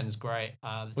the Sidemen is great.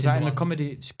 Was that in the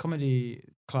comedy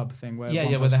club thing? Where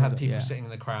where they have people sitting in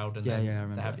the crowd and I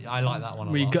remember. I like that one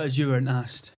a Where you lot. gutted you weren't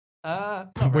asked.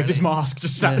 With his mask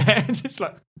just sat there, just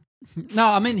like. No,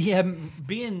 I mean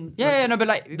being no, but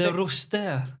like the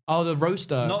roaster. Oh, the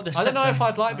roaster. Not the I don't know sitter. if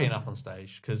I'd like being up on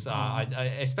stage because I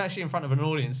especially in front of an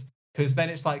audience, because then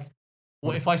it's like,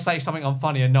 what if I say something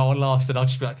unfunny and no one laughs, and I'll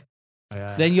just be like,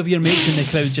 Then you have your mates in the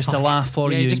crowd just to laugh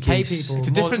for you. Just pay people. It's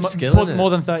a different skill, isn't it? More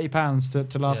than £30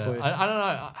 to laugh for you. I don't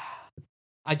know.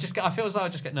 I feel as though I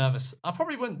just get nervous. I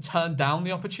probably wouldn't turn down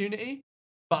the opportunity,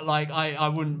 but like I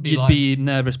wouldn't be. You'd be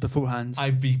nervous beforehand.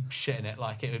 I'd be shitting it.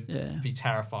 Like it would be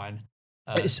terrifying.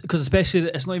 Because especially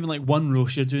it's not even like one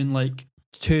roast. You're doing like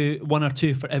one or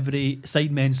two for every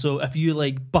sideman. So if you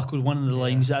like buckled one of the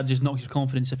lines, that'd just knock your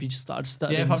confidence. If you just started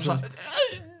stuttering. Yeah, if I'm just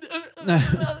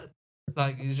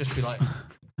like you'd just be like,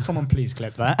 someone please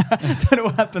clip that. Don't know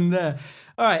what happened there.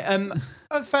 All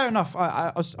right, fair enough.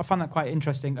 I found that quite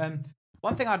interesting.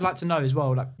 One thing I'd like to know as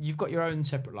well, like you've got your own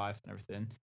separate life and everything.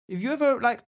 Have you ever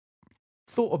like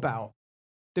thought about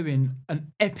doing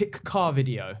an epic car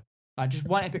video? Like just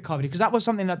one epic car video, because that was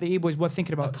something that the Eboys were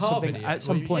thinking about at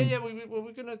some point. Yeah,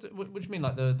 we're gonna. What do you mean,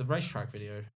 like the racetrack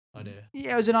video idea?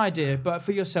 Yeah, it was an idea, but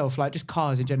for yourself, like just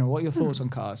cars in general. What are your thoughts on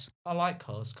cars? I like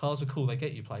cars. Cars are cool. They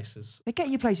get you places. They get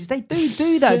you places. They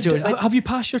do that, George. Have you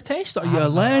passed your test? Are you a I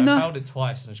learner? failed it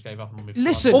twice and just gave up and moved.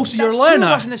 Listen, to London. so you're a that's learner.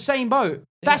 two of us in the same boat.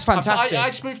 That's fantastic. I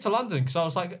just moved to London because I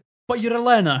was like, But you're a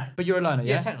learner. But you're a learner,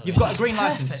 yeah? technically. You've got a green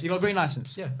Perfect. license. You've got a green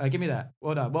license. Yeah. Give me that.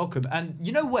 Well done. Welcome. And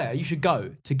you know where you should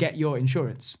go to get your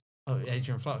insurance? oh,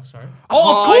 Adrian Flux, sorry.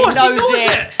 Oh, of course, he knows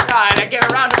it. Right, give a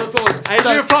round of applause.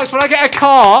 Adrian Flux, when I get a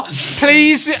car,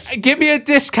 please give me a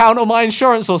discount on my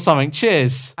insurance or something.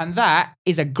 Cheers. And that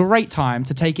is a great time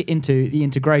to take it into the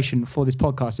integration for this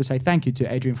podcast to say thank you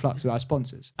to Adrian Flux, who are our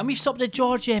sponsors. And we stopped the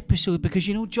George episode because,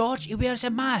 you know, George, he wears a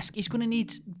mask. He's going to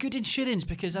need good insurance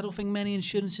because I don't think many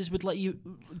insurances would let you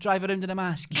drive around in a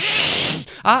mask.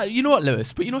 You know what,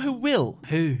 Lewis? But you know who will?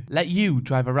 Who? Let you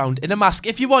drive around in a mask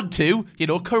if you want to. You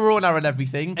know, Corona and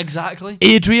everything. Exactly.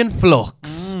 Adrian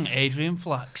Flux. Adrian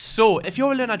Flux. So, if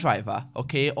you're a learner driver,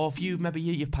 okay, or if you've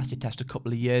passed your test a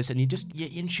couple of years and your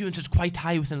insurance is quite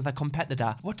high with another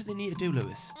competitor, what do they need to do,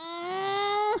 Lewis?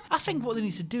 I think what they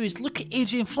need to do is look at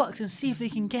Adrian Flux and see if they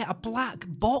can get a black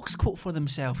box quote for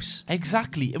themselves.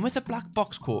 Exactly, and with a black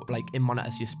box quote, like it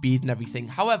monitors your speed and everything.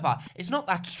 However, it's not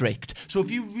that strict. So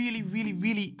if you really, really,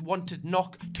 really want to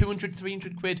knock 200,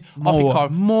 300 quid off your car,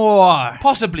 More.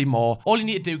 possibly more, all you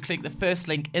need to do, click the first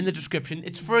link in the description.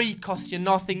 It's free, costs you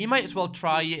nothing. You might as well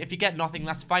try it. If you get nothing,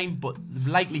 that's fine, but the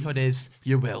likelihood is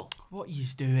you will. What are you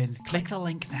doing? Click the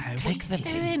link now. Click the what are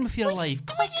you link. doing with your life?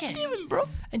 Click it. Doing, bro?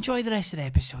 Enjoy the rest of the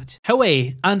episode.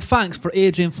 Hooray, and thanks for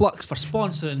Adrian Flux for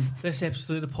sponsoring this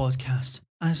episode of the podcast.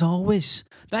 As always.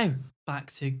 Now,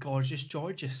 back to Gorgeous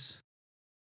Georges.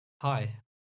 Hi.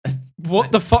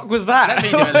 What the fuck was that? Let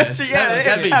me do it, Lewis.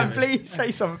 Let me do it. Please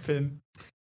say something.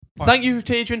 Thank you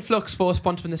to Adrian Flux for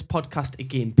sponsoring this podcast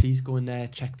again. Please go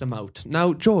and check them out.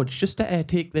 Now, George, just to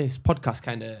take this podcast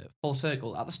kind of full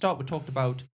circle, at the start we talked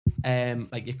about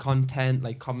like your content,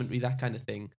 like commentary, that kind of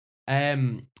thing.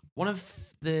 One of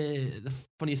the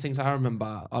funniest things I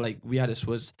remember, or like we had this,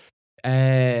 was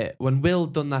when Will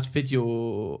done that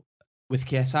video with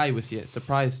KSI with you, it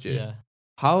surprised you. Yeah.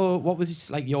 What was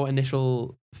it, like your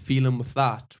initial feeling with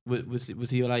that? Was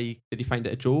he like, did you find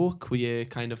it a joke? Were you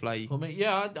kind of like,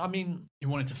 I mean, You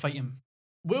wanted to fight him.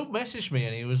 Will messaged me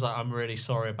and he was like, "I'm really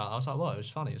sorry about that." I was like, "Well, it was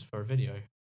funny. It's for a video."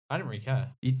 I didn't really care.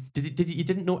 you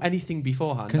didn't know anything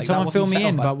beforehand? Can Like, that someone wasn't fill me set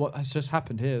in up about what has just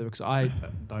happened here? Because I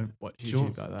don't watch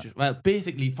YouTube like that. Well,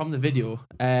 basically from the video,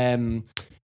 I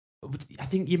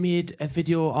think you made a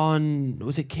video on,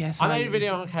 was it KSI? I made a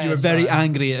video on KSI. You were very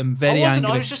angry at him, very I wasn't,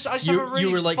 angry. I just have a really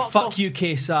you were like, fucked fuck off- you,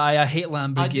 KSI, I hate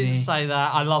Lamborghini. I didn't say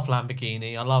that. I love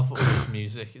Lamborghini. I love all his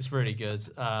music. It's really good.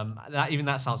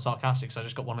 That sounds sarcastic, so I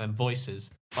just got one of them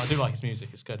voices. But I do like his music.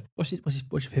 It's good. What's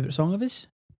your favourite song of his?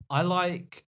 I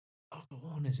like. Oh,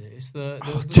 what one is it? It's the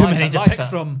too Lighter, many to Lighter. pick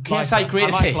from. KSI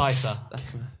Greatest I like Hits. Lighter.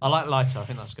 That's I like Lighter. I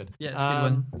think that's good. Yeah, it's a good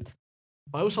one.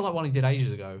 I also like one he did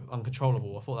ages ago,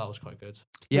 Uncontrollable. I thought that was quite good.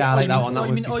 Yeah, I like that one.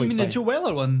 You mean the Joe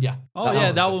Weller one? Yeah. Oh That yeah,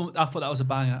 one that was one. I thought that was a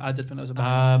banger. I did think that was a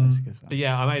banger. But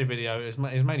yeah, I made a video. It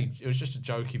was just a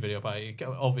jokey video, but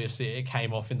obviously it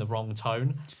came off in the wrong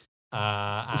tone,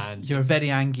 and You're very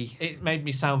angry. it made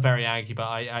me sound very angry. But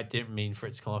I didn't mean for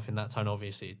it to come off in that tone.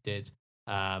 Obviously, it did.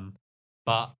 Yeah,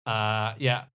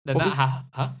 then What that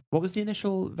was- What was the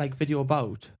initial like video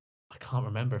about? I can't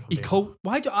remember if I'm He being called.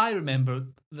 Why do I remember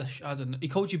this? I don't know. He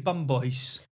called you bum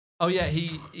boys. Oh yeah,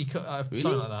 he Really?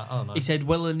 something like that. I don't know. He said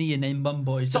WillNE and then bum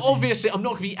boys. So didn't he? obviously, I'm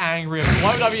not gonna be angry.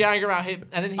 Why would I be angry about him?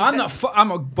 And then he I'm said, not. I'm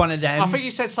not one of them. I think he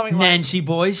said something like, Nancy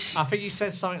boys. I think he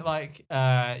said something like,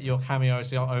 your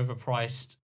cameos are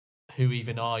overpriced. Who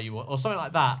even are you? Or something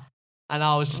like that. And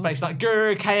I was just basically like,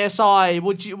 "Grr, KSI,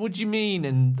 what do you mean?"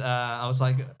 And I was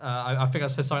like, I think I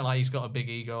said something like he's got a big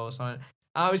ego or something.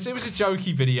 It was a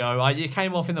jokey video. It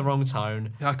came off in the wrong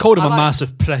tone. I called him I a like-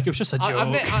 massive prick. It was just a joke.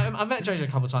 I met Jojo a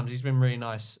couple of times. He's been really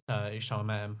nice each time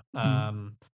I met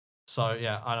him. So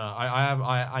yeah, I don't know.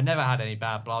 I never had any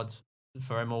bad blood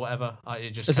for him or whatever.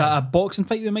 It just Is that a boxing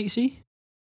fight we might see?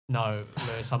 no,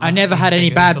 Lewis, I never had any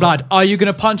bad blood. Are you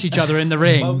going to punch each other in the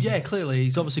ring? Well, yeah, clearly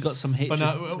he's obviously got some hatred. But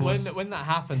no, towards when that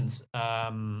happened,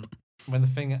 when the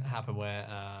thing happened where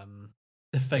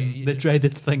the thing, the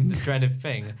dreaded thing. the dreaded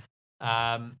thing,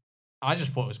 I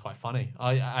just thought it was quite funny.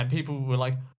 And people were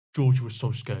like, "George, you were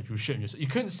so scared. You were shitting yourself. You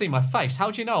couldn't see my face.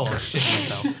 How do you know I was shitting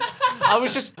myself?" I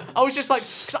was just like,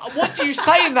 "What do you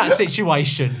say in that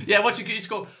situation?" Yeah, what you just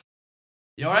go.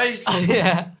 You alright?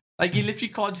 Yeah. Like you literally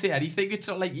can't say anything. It's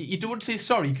not like you don't say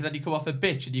sorry because then you come off a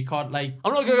bitch and you can't like.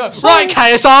 I'm not going to go, "Right,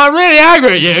 KSI, I'm really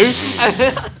angry at you."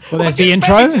 Well, there's What do the you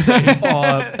intro. expect me to do?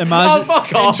 Oh, Oh, imagine,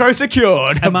 fuck off. Intro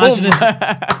secured. imagine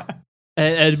Boom.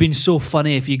 it'd been so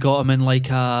funny if you got him in like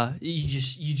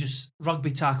you just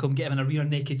rugby tackle him, get him in a rear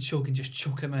naked choke and just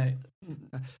choke him out.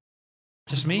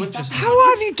 Just me. Just How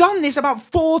have you done this about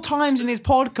 4 times in his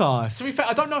podcast? To be fair,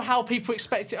 I don't know how people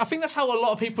expect it. I think that's how a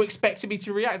lot of people expected me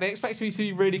to react. They expected me to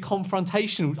be really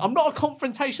confrontational. I'm not a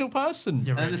confrontational person.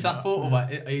 You're And really there's that not. photo.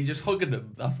 Where, are you just hugging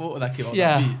them? That photo that came out.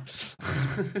 Yeah.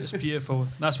 It's beautiful.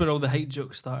 That's where all the hate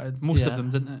jokes started. Most Yeah. of them,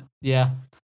 didn't it? Yeah.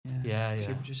 Yeah. Yeah.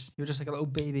 You were just like a little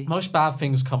baby. Most bad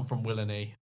things come from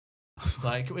WillNE.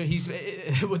 Like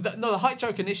the height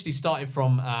joke initially started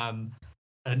from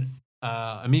an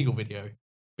Omegle video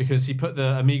because he put the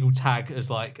Omegle tag as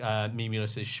like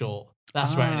Memeulous' short.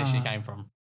 That's where it initially came from.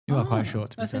 You are quite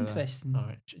short. To be That's fair, though. interesting. All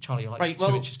right, Charlie, you're like Right, 2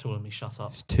 well- inches taller than me. Shut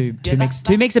up. It's two Yeah, makes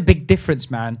that's- makes a big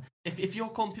difference, man. If you're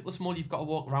calling people small, you've got to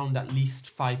walk around at least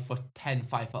 5'10",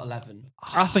 5'11".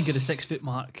 I think at the 6 foot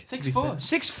mark. 6 to be foot.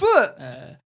 6 foot.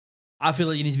 fair. I feel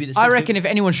like you need to be at the 6 I foot. reckon if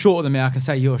anyone's shorter than me, I can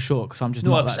say you're short because I'm just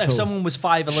No, not if that tall. someone was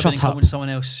 5'11" Shut and calling up. someone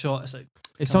else short, it's like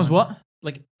If come someone's on. what?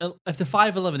 Like if they're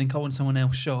 5'11" and calling someone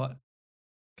else short,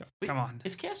 Wait, come on.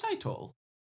 Is KSI tall?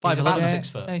 He's about 5'11". 6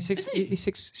 foot. No, he's Is he? he's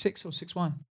 6'6" or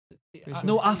 6'1".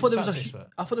 No, I thought there was About a 6 foot.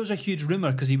 I thought there was a huge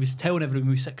rumor because he was telling everyone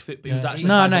he was 6 foot, but he was Yeah, actually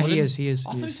No, 5'11". he is.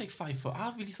 I thought he he was is. like 5 foot.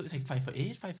 I really thought he was like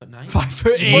 5'8", 5'9". 5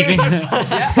 foot He was 8. like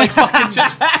Yeah, like fucking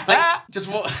just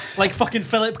what? Like fucking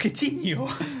Philip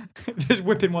Coutinho. just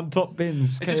whipping one top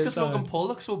bins. It's just because KSI. Logan Paul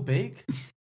looks so big.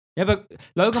 Yeah, but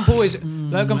Logan Paul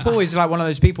is like one of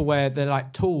those people where they're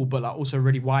like tall but like also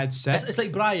really wide set. It's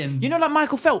like Brian. You know, like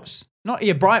Michael Phelps. Not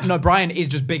yeah, Brian. No, Brian is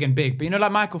just big and big. But you know,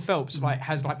 like Michael Phelps, like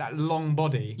has like that long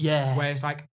body. Yeah. Where it's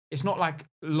like it's not like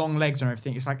long legs or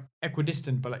everything. It's like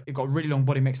equidistant, but like it got a really long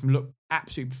body, makes them look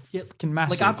absolutely fucking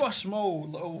massive. Like I've got a small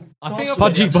little. I think torso, I've got- but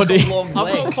I've just Fudgy got long I've got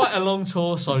legs. quite a long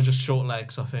torso, just short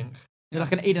legs, I think. You're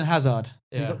like an Eden Hazard.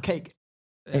 You've Yeah. got cake.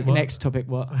 Yeah. Next topic.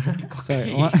 What? Sorry.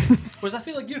 cake. What? Whereas I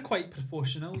feel like you're quite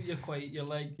proportional. You're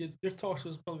like your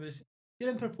torso's probably you're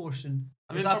in proportion.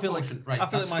 I'm in Whereas I feel like proportion. Right, I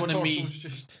feel like that's my gonna torso be- was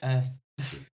just.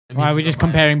 Why are we just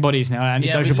comparing bodies now? Any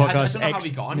Yeah, social I podcast? don't know how we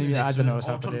got on with I this. don't know what's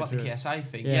We're all talking happening. about the to it. KSI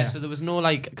thing. Yeah. Yeah, so there was no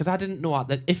like, because I didn't know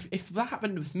that if that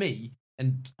happened with me,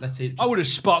 and let's say I would have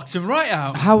sparked him right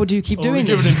out. How would you keep doing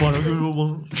this?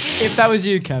 one. If that was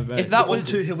you, Kev. if that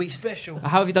was a week special.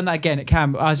 how have you done that again? It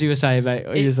can, as you were saying, mate.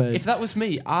 What you were saying. if that was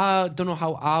me, I don't know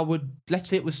how I would. Let's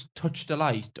say it was Touch the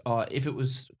Light, or if it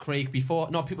was Craig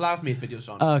before. No, people have made videos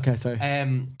on. Oh, okay, sorry.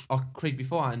 Or Craig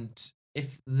before, and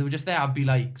if they were just there, I'd be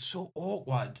like so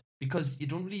awkward because you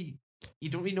don't really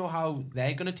know how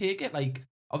they're gonna take it. Like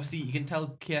obviously you can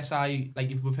tell KSI,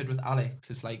 like if we've heard with Alex,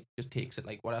 it's like just takes it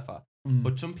like whatever.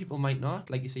 But some people might not,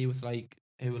 like you see with like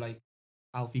who like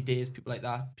Alfie Days, people like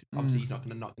that. Obviously he's not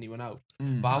gonna knock anyone out.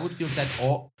 But I would feel dead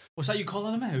What's that? You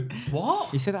calling him out?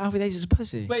 what? You said that Alfie Days is a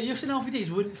pussy. Wait, you're saying Alfie Days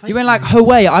wouldn't fight You went like, "Ho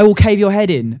way, I will cave your head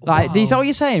in." Like, is that what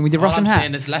you're saying with your All Russian I'm hat?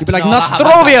 saying is You'd let's be like, not have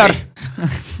 "Nostrovia."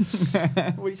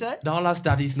 What do you say? Nala's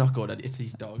daddy's not good at it. It's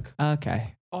his dog.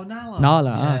 Okay, Oh, Nala. Nala.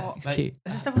 Yeah, Oh, it's like- cute.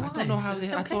 Is it still I alive? don't know how Is it they.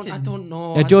 still I kicking? don't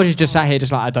know. Yeah, I George don't is just know. sat here,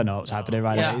 just like I don't know what's happening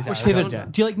right Yeah. now. He's What's like, your I favourite?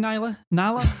 don't Do you like Nyla?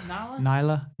 Nala? know.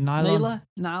 Nyla, Nala? Layla,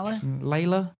 Nala.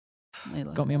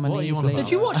 got me on my What are you knees. on Layla. about?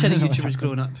 Did you watch any YouTubers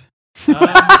growing up?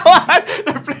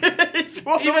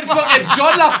 Even fucking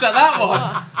John laughed at that one.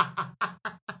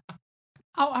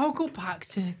 I'll go back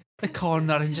to the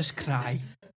corner and just cry.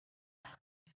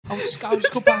 I'll just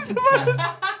go back and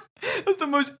cry. That's the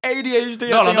most ADHD.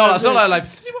 No, that's not like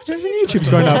YouTube's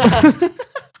going up.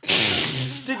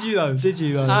 Did you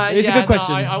though? It's a good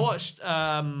question. No, I watched.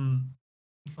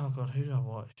 Oh god, who did I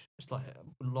watch? It's like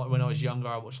when I was younger,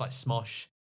 I watched like Smosh.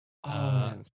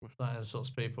 Like those sorts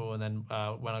of people, and then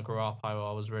when I grew up, I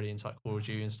was really into like Call of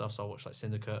Duty and stuff. So I watched like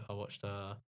Syndicate. I watched.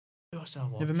 Who else did I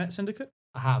watch? You ever met Syndicate?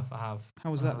 I have.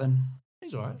 How was that then?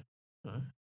 He's alright.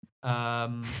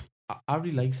 I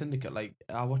really like Syndicate. Like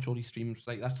I watch all these streams.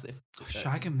 Like that's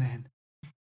Shag him then.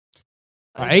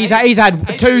 Right, he's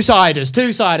had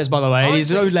two-siders, by the way. I went He's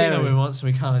to a casino hilarious. once,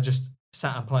 and we kind of just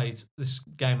sat and played this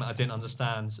game that I didn't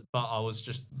understand, but I was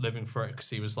just living for it because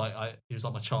he was like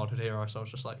my childhood hero. So I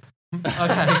was just like,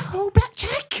 okay, Oh,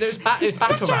 Blackjack! it was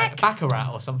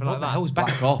Baccarat or something like that. That was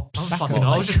Black Ops.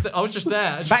 I was just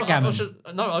there. Backgammon.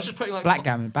 I was just putting like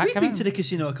Backgammon. We've been to the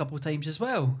casino a couple of times as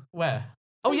well. where?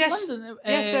 Oh yes, London,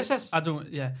 yes. I don't.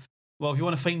 Yeah. Well, if you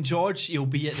want to find George, he'll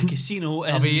be at the casino.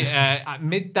 I'll be at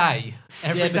midday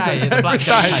every Yeah, day midday. at the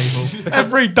blackjack table.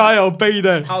 Every day I'll be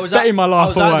there. I was betting my I life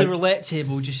was at away. the roulette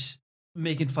table, just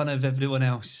making fun of everyone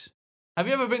else. Have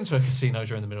you ever been to a casino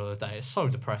during the middle of the day? It's so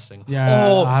depressing.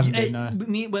 Yeah, I haven't been,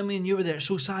 no. When me and you were there, it's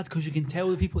so sad because you can tell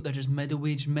the people they're just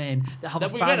middle-aged men that have a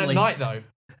We went at family. night though.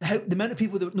 The amount of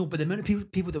people that the amount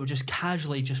of people that were just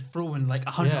casually just throwing like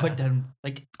 100 quid down.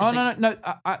 Like, it's Oh like, no!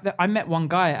 I met one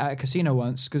guy at a casino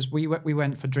once because we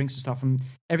went for drinks and stuff, and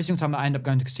every single time that I end up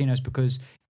going to casinos because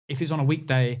if it's on a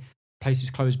weekday, places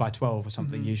close by 12 or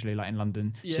something. Usually, like in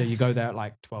London, so Yeah. you go there at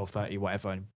like 12:30, whatever,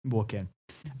 and walk in.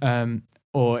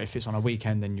 Or if it's on a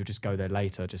weekend, then you'll just go there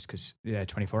later, just because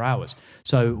 24 hours.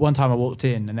 So one time I walked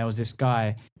in and there was this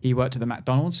guy. He worked at the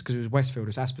McDonald's because it was Westfield, it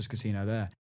was Asper's casino there.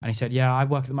 And he said, yeah, I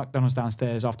work at the McDonald's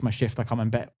downstairs. After my shift, I come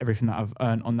and bet everything that I've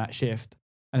earned on that shift.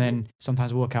 And then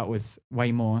sometimes I walk out with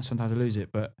way more. Sometimes I lose it.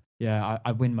 But yeah,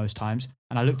 I win most times.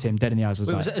 And I looked at him dead in the eyes. I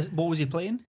was Wait, like, what was he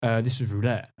playing? this was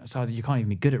roulette. So you can't even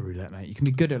be good at roulette, mate. You can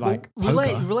be good at like poker.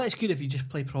 Roulette's good if you just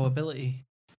play probability.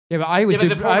 Yeah, but I always Yeah,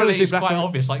 but do. the I always probability do is black quite and-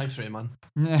 obvious. Like Thanks for it, man.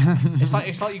 it's like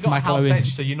you got a Michael house Owen.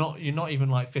 edge, so you're not even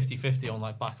like 50-50 on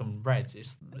like black and reds.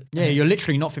 It's Yeah, you're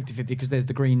literally not 50-50 because there's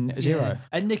the green zero.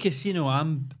 Yeah. In the casino,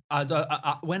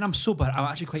 when I'm sober, I'm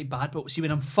actually quite bad. But see,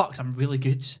 when I'm fucked, I'm really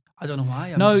good. I don't know why.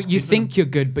 I'm No, just you good think with you're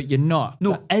good, but you're not.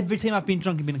 them. No, every time I've been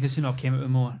drunk and been in a casino, I've came out with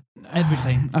more. Every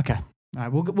time. Okay. All right,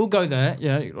 we'll go there.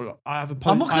 Yeah, I have a.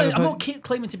 I'm not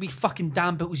claiming to be fucking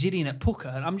Dan Bilzerian at poker.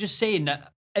 I'm just saying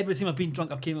that every time I've been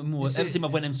drunk, I've came out more. You see, Every time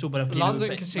I've went in sober, I've came out with London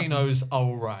a bit- casinos are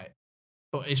all right,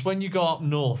 but it's when you go up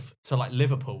north to like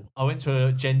Liverpool. I went to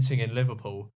a Genting in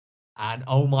Liverpool, and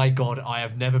oh my god, I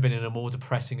have never been in a more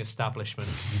depressing establishment.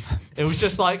 It was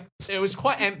just like it was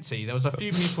quite empty. There was a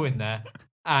few people in there,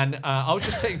 and I was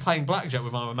just sitting playing blackjack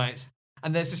with my mates.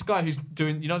 And there's this guy who's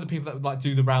doing, you know, the people that like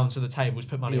do the rounds of the tables,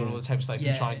 put money on all the tables so they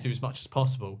can try and do as much as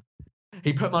possible.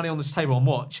 He put money on this table on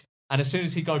watch, and as soon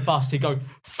as he go bust, he go,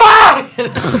 fuck! You're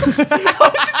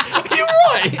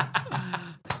right.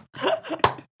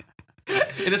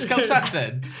 In a Scouse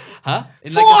accent? Huh?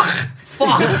 In like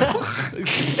fuck!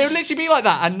 It would literally be like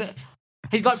that, and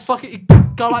he'd like fucking he'd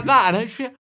go like that, and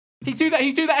he'd do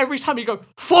that every time. He'd go,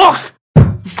 fuck!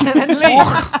 And then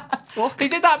leave. He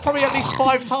did that probably at least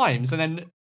 5 times, and then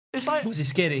it's like, Was he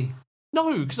scary?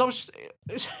 no, because I was just.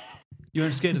 You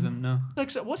weren't scared of him? No. No,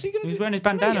 'cause what's he going to do? He's wearing his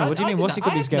to me? bandana. What do you mean? What's he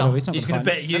going to be scared of? He's not He's gonna going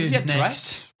to find bet you Does he have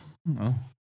next. Oh.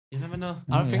 You never know.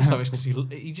 I don't think so. It's because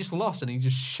he just lost and he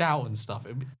just shout and stuff.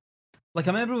 Like,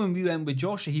 I remember when we went with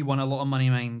Joshua, he won a lot of money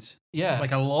mines. Yeah,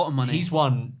 Like, a lot of money. he's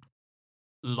won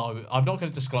low. I'm not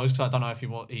going to disclose because I don't know if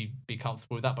he'd be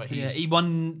comfortable with that. But Yeah, he's he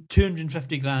won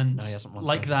 250 grand no, he hasn't won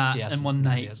like so- that he in hasn't. one No,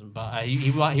 night. He hasn't, but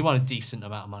he won a decent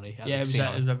amount of money. At Yeah, the it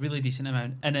casino. was a really decent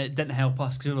amount. And it didn't help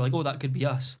us because we were like, oh, that could be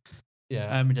us.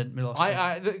 Yeah, We didn't. We lost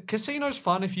it. the casino's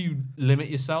fun if you limit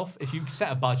yourself. If you set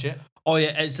a budget. Oh, yeah,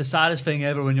 it's the saddest thing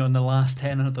ever when you're on the last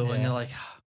tenner, though, and Yeah. you're like...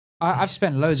 I've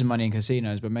spent loads of money in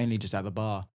casinos, but mainly just at the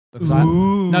bar. Because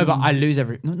I lose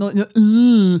every. No. Got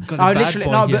a I bad literally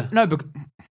boy no, here. but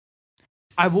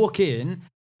I walk in,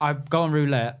 I go on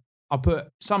roulette, I put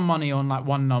some money on like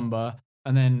one number,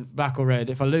 and then black or red.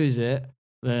 If I lose it,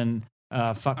 then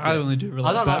fuck I it. only do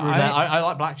roulette. I don't but like roulette. I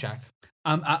like blackjack.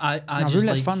 I No, just roulette's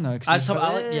like... fun though. 'cause I it's just, like,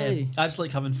 I like, yeah, hey. I just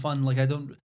like having fun. Like, I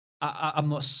don't... I'm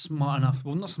not smart enough.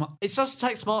 Well, not smart... It doesn't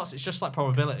take smarts. It's just like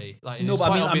probability. Like No, it's but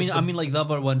quite I obvious that- mean, like the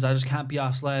other ones, I just can't be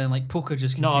arsed learning. Like poker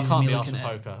just no, I confuses can't me be asked looking at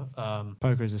at it. poker.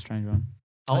 Poker is a strange one.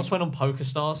 I once went on Poker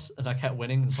Stars and I kept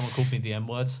winning, and someone called me the M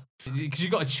word because you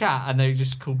got a chat and they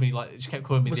just called me like just kept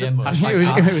calling me Was the it M word.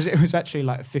 hashtag- It was actually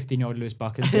like a 15-year-old Lewis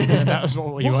Bucket. That was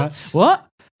what you were. What? What?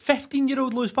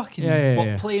 15-year-old Lewis Buckingham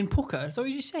Yeah. playing poker. Is that what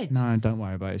you just said? No, don't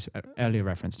worry about it. It's an earlier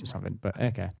reference to something, but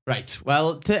okay. Right.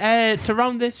 Well, to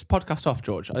round this podcast off,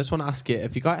 George, I just want to ask you,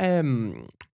 have you got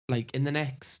like in the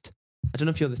next, I don't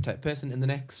know if you're this type of person, in the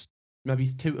next maybe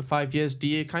 2 to 5 years, do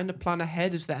you kind of plan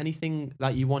ahead? Is there anything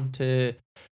that you want to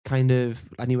kind of,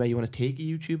 anywhere you want to take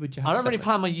your YouTube? Would you have I don't really set-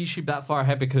 plan my YouTube that far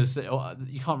ahead because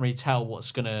you can't really tell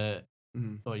what's gonna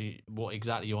or what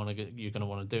exactly you're gonna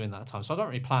want to do in that time. So I don't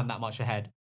really plan that much ahead.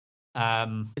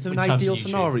 Is there in an terms of ideal YouTube.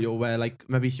 scenario where, like,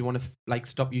 maybe if you want to like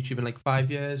stop YouTube in like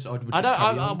 5 years, or would you I just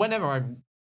carry don't. on? Whenever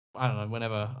I don't know.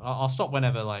 Whenever I'll stop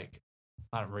whenever like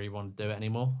I don't really want to do it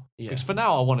anymore. Yeah. Because for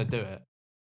now I want to do it.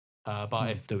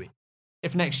 But do it.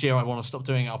 if next year I want to stop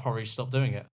doing it, I'll probably stop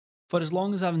doing it. For as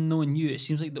long as I've known you, it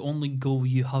seems like the only goal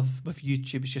you have with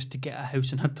YouTube is just to get a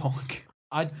house and a dog.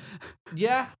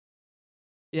 Yeah.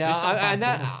 It's not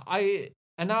bad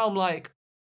And now I'm like,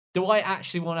 do I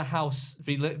actually want a house,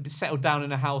 be settled down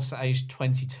in a house at age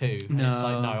 22? And it's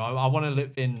like, no, I want to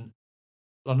live in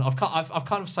London. I've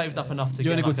kind of saved up enough to You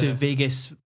get want to go like to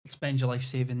Vegas, spend your life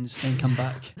savings, then come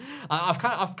back. I've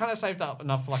kind of saved up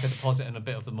enough for like a deposit and a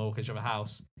bit of the mortgage of a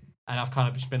house, and I've kind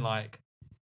of just been like,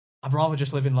 I'd rather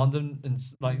just live in London and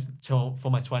like for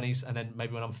my 20s, and then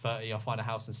maybe when I'm 30, I'll find a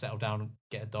house and settle down and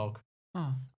get a dog.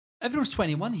 Oh. Everyone's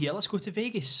 21 here. Let's go to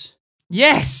Vegas.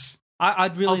 Yes.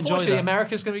 I'd really enjoy Unfortunately, that.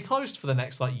 America's going to be closed for the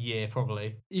next like year,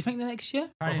 probably. You think the next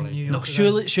year? Probably. New No,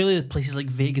 York, surely the places like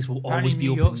Vegas will always be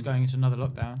New open. York's going into another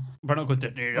lockdown. We're not going to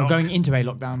New Or going into a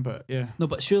lockdown, but yeah. No,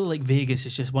 but surely like Vegas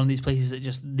is just one of these places that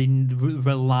just they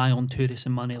rely on tourists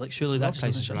and money. Like surely A lot that of just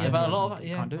doesn't places shut rely down. on but a lot tourism, of you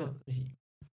yeah, can't do it.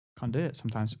 but- Can't do it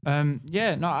sometimes.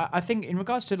 I think in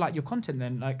regards to like your content,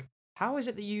 then like how is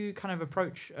it that you kind of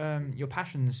approach your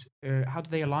passions? How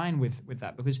do they align with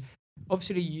that? Because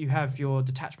obviously you have your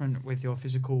detachment with your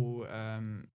physical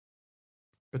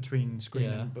between screen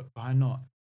Yeah. and behind not.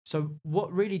 So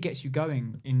what really gets you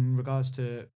going in regards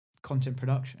to content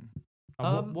production?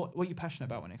 Like, what are you passionate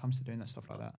about when it comes to doing that stuff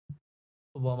like that?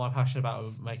 What am I passionate about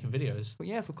with making videos? But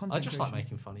yeah, for content, I just like creation,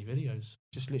 making funny videos.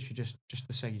 just literally just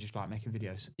to say you just like making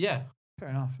videos. Yeah, Fair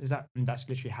enough. That's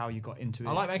literally how you got into it?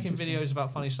 I like making Interesting. videos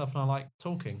about funny stuff, and I like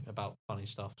talking about funny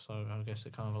stuff. So I guess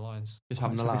it kind of aligns. Just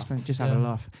having a So laugh. just having a Yeah.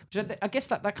 laugh. I guess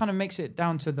that kind of makes it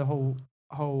down to the whole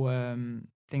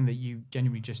thing that you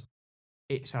genuinely just,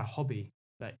 it's a hobby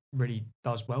that really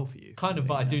does well for you. Kind of,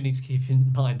 but I you do know? need to keep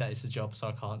in mind that it's a job, so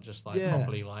I can't just like Yeah.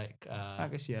 properly like. I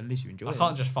guess yeah, at least you enjoy I it.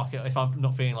 can't just fuck it if I'm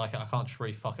not feeling like it. I can't just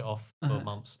really fuck it off for Uh-huh.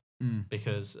 months Mm.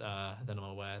 because then I'm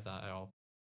aware that I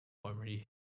won't really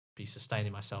be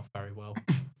sustaining myself very well.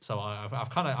 So I've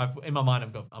kind of in my mind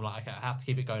I'm like, okay, I have to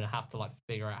keep it going. I have to like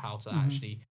figure out how to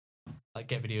actually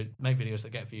like make videos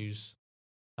that get views.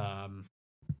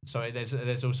 So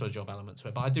there's also a job element to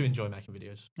it, but I do enjoy making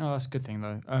videos. Oh, that's a good thing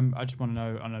though. I just want to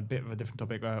know on a bit of a different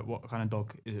topic. What kind of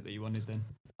dog is it that you wanted then?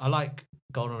 I like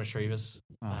golden retrievers,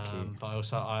 Oh, cute. but I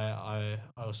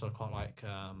also quite like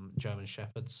German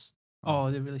shepherds.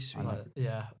 Oh, they're really sweet.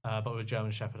 But with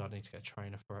German Shepherd, I'd need to get a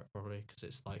trainer for it probably because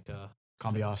it's like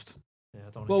Can't be asked. yeah, I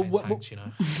don't Well, want to get tanked, you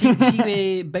know.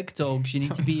 See, big dogs, you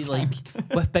need to be like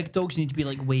with big dogs, you need to be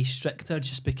like way stricter,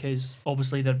 just because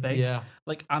obviously they're big. Yeah,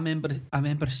 Like I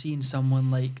remember seeing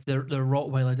someone like their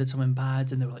Rottweiler did something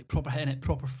bad, and they were like proper hitting it,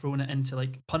 proper throwing it into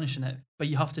like punishing it. But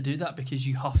you have to do that because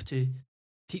you have to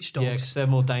teach dogs. yeah, because they're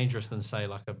more dangerous than say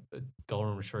like a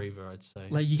golden retriever. I'd say.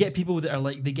 Like you get people that are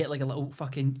like they get like a little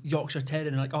fucking Yorkshire Terrier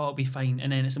and they're like, oh, it'll be fine,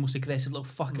 and then it's the most aggressive little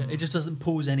fucker. It just doesn't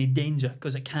pose any danger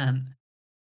because it can't.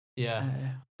 yeah,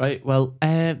 Right, well,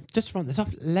 just to round this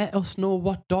off, let us know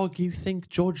what dog you think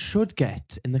George should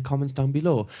get in the comments down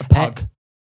below. A pug.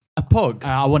 A pug?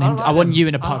 I want him. I want you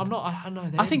in a pug. I'm not. I know.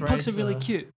 I think pugs are really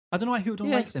cute. I don't know why people don't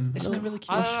Yeah, like them. it's Isn't it not- really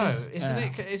cute? I don't know.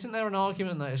 Yeah. Isn't there an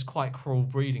argument that it's quite cruel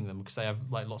breeding them because they have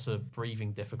like lots of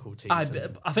breathing difficulties? I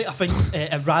think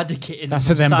eradicating That's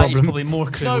them a them from society is problem. probably more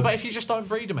cruel. No, but if you just don't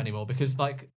breed them anymore, because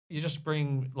like you just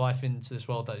bring life into this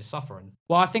world that is suffering.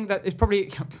 Well, I think that it's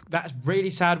probably that's a really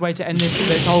sad way to end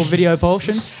this whole video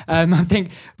portion. I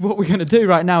think what we're going to do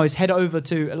right now is head over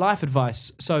to life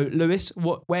advice. So, Lewis,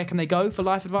 where can they go for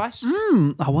life advice?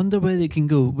 I wonder where they can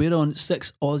go. We're on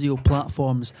 6 audio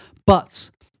platforms,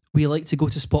 but we like to go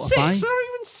to Spotify. 6? There are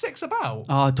even 6 about.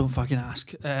 Oh, don't fucking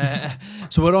ask.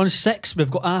 So we're on 6.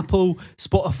 We've got Apple,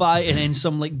 Spotify, and then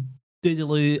some like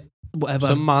doodaloo whatever.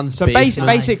 Some man's So basement.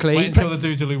 basically, Wait until the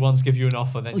doodaloo ones give you an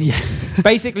offer, then. Yeah.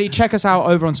 basically, check us out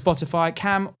over on Spotify.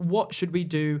 Cam, what should we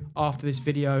do after this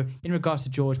video in regards to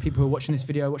George? People who are watching this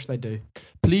video, what should they do?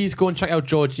 Please go and check out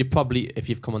George. You probably, if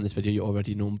you've come on this video, you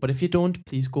already know him. But if you don't,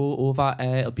 please go over.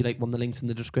 It'll be like one of the links in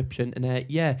the description. And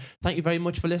yeah, thank you very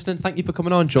much for listening. Thank you for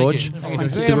coming on, George. Thank you, We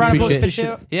George. do Round of applause appreciate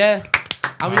for it. the Yeah.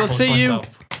 And we will Applause see you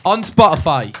myself. on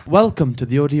Spotify. Welcome to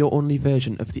the audio-only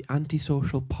version of the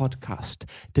Antisocial Podcast.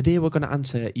 Today we're going to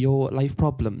answer your life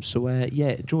problems. So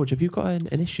yeah, George, have you got an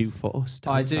issue for us to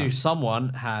I answer? do. Someone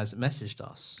has messaged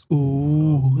us.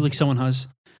 Ooh, like someone has.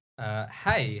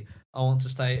 Hey, I want to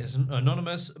stay as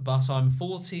anonymous, but I'm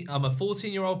a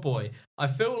 14-year-old boy. I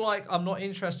feel like I'm not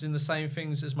interested in the same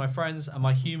things as my friends, and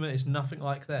my humour is nothing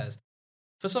like theirs.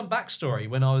 For some backstory,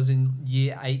 when I was in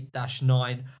year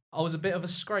 8-9, I was a bit of a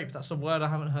scrape. That's a word I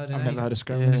haven't heard in I've ages. never heard of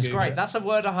scrape. Yeah. Scrape. That's a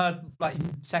word I heard like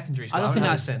in secondary school. I don't think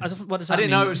haven't heard that's. it since. What does I that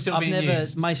didn't mean? know it was still I've being never,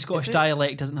 used. My Scottish Is it?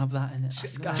 dialect doesn't have that in it. Do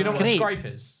you know what a scrape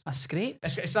is? A scrape?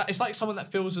 It's like someone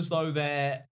that feels as though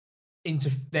they're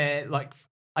like,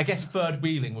 I guess third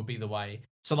wheeling would be the way.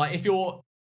 So like if you're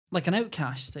Like an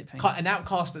outcast type thing. an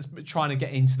outcast that's trying to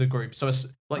get into the group, so it's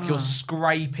like you're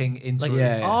scraping into Like,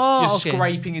 Yeah. Oh, you're okay.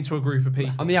 scraping into a group of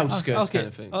people. On the outskirts Okay. kind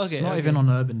of thing. Okay. It's not okay. even on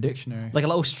Urban Dictionary. Like a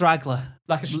little straggler.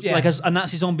 Like Like a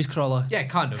Nazi zombies crawler. yeah,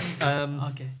 kind of.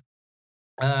 Okay.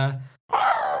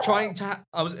 Trying to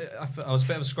I was a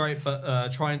bit of a scrape, but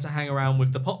trying to hang around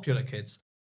with the popular kids.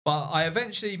 But I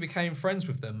eventually became friends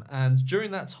with them, and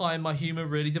during that time, my humour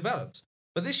really developed.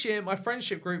 But this year, my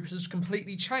friendship group has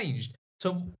completely changed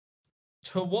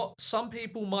to what some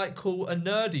people might call a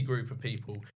nerdy group of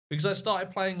people, because I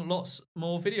started playing lots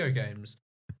more video games.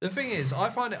 The thing is, I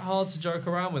find it hard to joke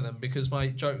around with them because my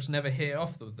jokes never hit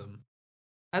off with them.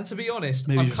 And to be honest,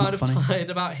 Maybe I'm just kind of not funny. tired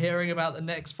about hearing about the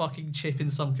next fucking chip in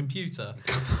some computer.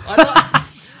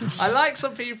 I like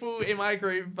some people in my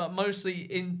group, but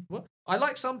mostly I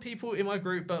like some people in my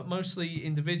group, but mostly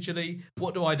individually.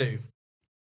 What do I do?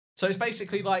 So it's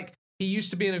basically like he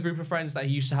used to be in a group of friends that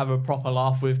he used to have a proper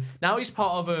laugh with. Now he's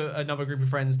part of another group of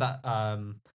friends that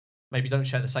maybe don't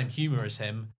share the same humor as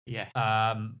him. Yeah.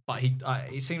 But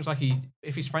it seems like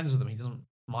if he's friends with them, he doesn't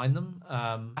mind them.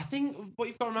 I think what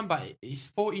you've got to remember, he's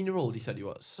 14-year-old, he said he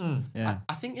was. Yeah.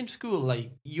 I think in school,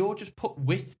 like, you're just put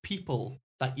with people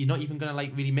that you're not even going to,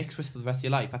 like, really mix with for the rest of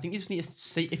your life. I think you just need to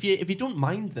see, if you don't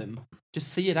mind them, just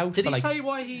see it out. Did for, he like, say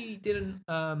why he didn't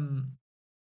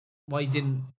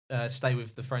stay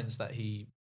with the friends that he?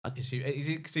 Is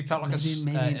it because he felt like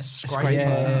Maybe a scraper. scraper?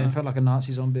 Yeah, it felt like a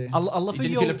Nazi zombie. I love you how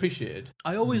didn't feel appreciated.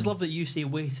 I always love that you say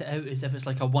wait it out as if it's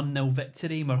like a 1-0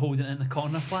 victory and we're holding it in the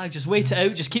corner flag. Just wait it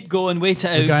out, just keep going, wait it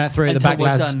out. We're going at 3 at the until back, we're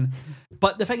lads. done.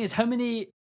 But the thing is, how many,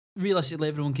 realistically,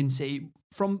 everyone can say,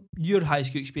 from your high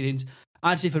school experience,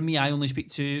 I'd say for me, I only speak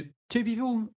to 2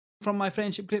 people from my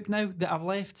friendship group now that I've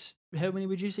left. How many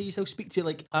would you say you still speak to?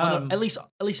 Like at least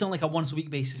on like a once a week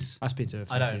basis. I speak to a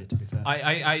few, I don't. to be fair.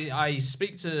 I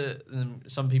speak to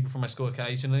some people from my school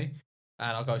occasionally,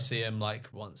 and I'll go see them like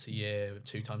once a year,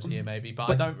 2 times a year maybe.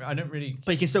 But I don't really.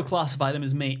 But you can still classify them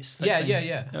as mates. type thing.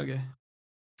 Yeah. Okay.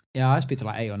 Yeah, I speak to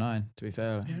like 8 or 9, to be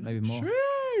fair. Maybe more. No,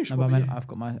 but I mean, I've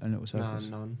got my own little circles.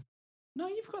 None. No,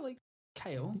 you've got like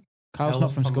Kyle, Kyle's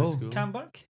not from my school.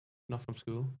 Camberg, Not from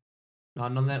school. No,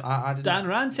 none of them. I didn't. Dan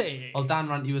Ranty. Oh, Dan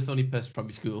Rant, he was the only person from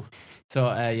my school. So,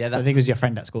 yeah, I that. think it was your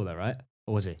friend at school, though, right?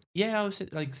 Or was he? Yeah, I was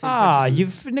like. same Ah, friendship.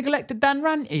 you've neglected Dan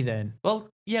Ranty then. Well,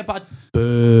 yeah, but.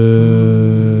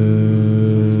 Boo.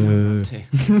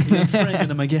 You're friending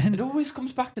him again. It always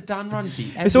comes back to Dan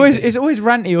Ranty. It's always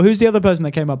Ranty, or who's the other person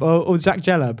that came up? Or Zach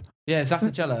Jellab. Yeah, Zach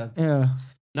Jella. Yeah.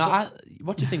 No,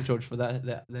 what do you think, George, for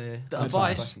the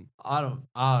advice? question? I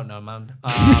don't know, man.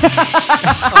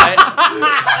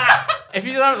 If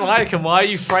you don't like him, why are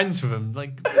you friends with him?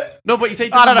 Like, No, but you say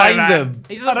he I doesn't don't know, mind man. them.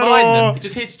 he doesn't I don't mind know. them. He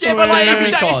just hits Yeah, but like, memory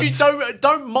if you cards.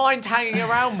 don't mind hanging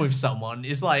around with someone,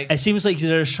 it's like It seems like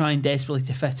they're just trying desperately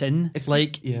to fit in. It's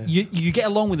like yeah. you get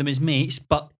along with them as mates,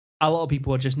 but a lot of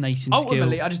people are just nice and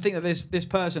Ultimately, skilled. I just think that this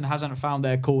person hasn't found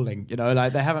their calling. You know,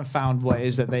 like they haven't found what it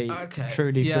is that they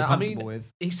truly feel comfortable with.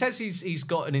 he says he's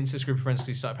gotten into this group of friends because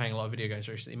he started playing a lot of video games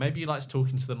recently. Maybe he likes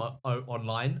talking to them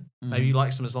online. Maybe he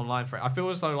likes them as online friends. I feel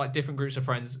as though like different groups of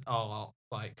friends are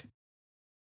like,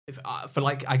 for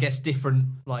like I guess different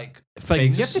like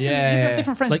Things. You have different, Yeah. you have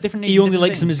different friends, Like with different needs. he and only different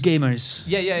likes them things. as gamers.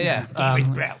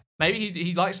 Yeah. Maybe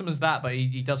he likes them as that, but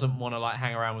he doesn't want to like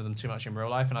hang around with them too much in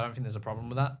real life, and I don't think there's a problem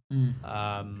with that.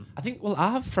 I think, well, I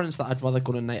have friends that I'd rather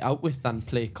go on a night out with than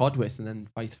play COD with, and then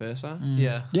vice versa.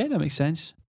 Yeah. Yeah, that makes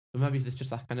sense. So maybe it's just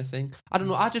that kind of thing. I don't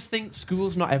know. I just think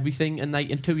school's not everything, and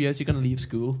like in 2 years you're gonna leave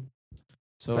school.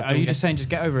 So But are you just saying just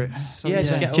get over it? Yeah,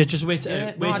 just get Just wait it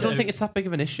out. No, Wait I it don't out. think it's that big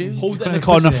of an issue. Hold it in Calling the it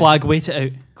corner pussy. flag, wait it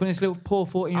out. Calling this little poor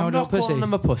 14-year-old I'm not pussy. calling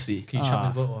him a pussy. Can you shut my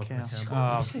butt?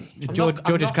 George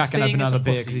I'm is not cracking saying open it's another a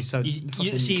beer pussy. because he's so. You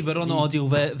fucking- see, we're on the audio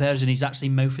version. He's actually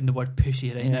mouthing the word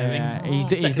pussy right now. Yeah, and he's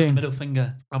sticking the doing- middle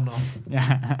finger. I'm not.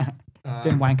 Yeah,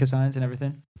 doing wanker signs and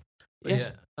everything. But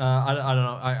Yes. yeah, I don't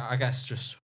know. I guess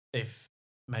just if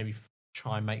maybe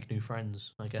try and make new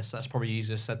friends. I guess that's probably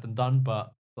easier said than done.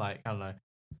 But like, I don't know.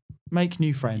 Make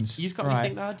new friends. You've got right.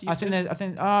 anything now? I think there's.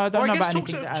 I don't know about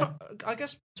anything. I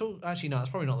guess actually no, that's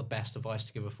probably not the best advice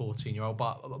to give a 14-year-old.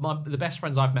 But the best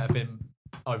friends I've met have been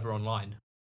over online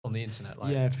on the internet.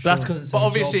 Like, Yeah, for sure. That's because. but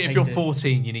obviously, if you're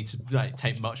 14, you need to like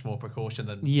take much more precaution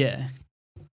than. Yeah.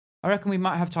 I reckon we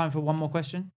might have time for one more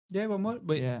question. Yeah. One more.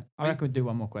 Wait. Yeah, I wait. reckon we'd do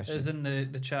one more It was question.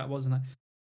 in the chat, wasn't it?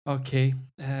 Okay.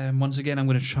 Once again, I'm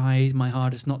going to try my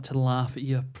hardest not to laugh at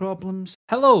your problems.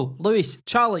 Hello, Lewis,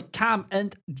 Charlie, Cam,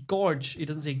 and Gorge. He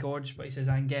doesn't say Gorge, but he says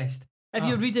I'm guest. If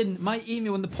you're reading my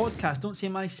email in the podcast, don't say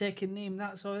my second name.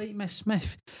 That's all right, Miss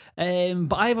Smith.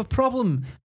 But I have a problem.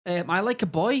 I like a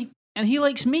boy, and he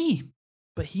likes me,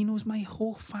 but he knows my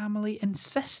whole family and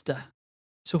sister.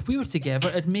 So if we were together,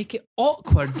 it'd make it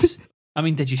awkward. I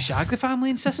mean, did you shag the family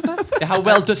and sister? How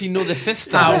well does he know the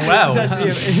sister? How well?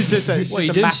 It's just a, What are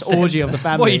you a doing, mass Step? orgy of the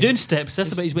family. What are you doing, Steps?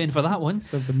 That's about he's waiting for that one.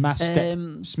 So the mass Step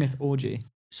Um, Smith orgy.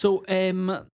 So,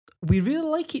 we really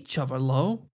like each other,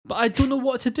 lol, but I don't know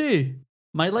what to do.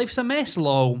 My life's a mess,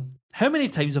 lol. How many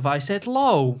times have I said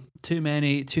lol? Too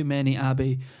many,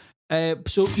 Abby.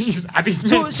 So, Abby so,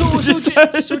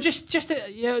 Smith.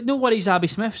 yeah, no worries, Abby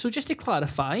Smith. So just to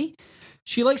clarify,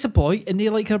 she likes a boy and they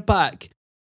like her back,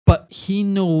 but he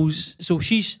knows. So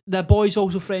the boy's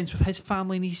also friends with his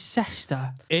family and his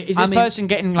sister. Is I this mean, person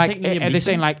getting like? thinking you're Are they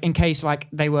saying meeting? like in case like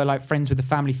they were like friends with the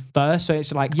family first? So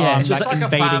it's like Yeah, so like it's like a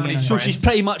invading. family in and- So friend.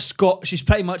 she's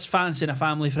pretty much fancying a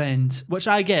family friend, which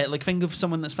I get. Like, think of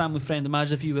someone that's family friend.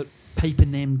 Imagine if you were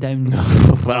piping them down.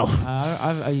 Well,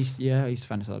 I used to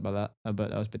fantasize about that, but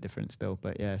that was a bit different still.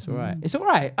 But yeah, it's all right. It's all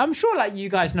right. I'm sure like you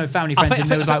guys know family I friends, think- and I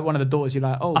there was think- like one of the doors. You're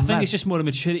like, oh, I think mad. it's just more a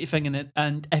maturity thing,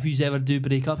 and if you ever do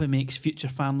break up, it makes future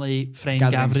family friend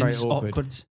Gatherings very gatherings awkward.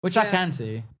 awkward. which I Yeah. can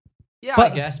see. Yeah,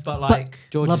 But- I guess, but like,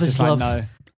 George Love is is just love. like, no,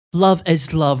 Love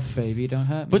is love. baby, don't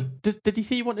hurt me. but did he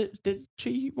say he wanted? Did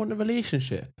she want a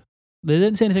relationship? They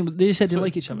didn't say anything, but they said they So-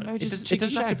 like each other. No, It just doesn't, cheeky it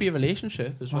doesn't have to shag. be a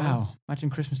relationship as well. Wow,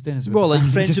 imagine Christmas dinners. With Well, the like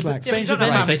family, friends just with- like, yeah, but you friends don't with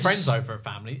have family benefits. friends over a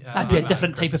family. That'd be a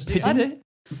different type of Christmas, do you?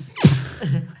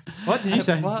 pudding. what did you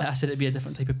say? What? I said it'd be a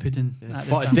different type of pudding. Yeah, That'd be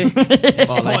spotted fun. dick. Or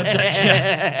Spotted like, dick,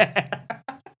 yeah.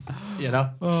 you know.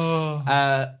 Oh.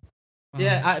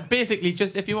 Yeah. Basically,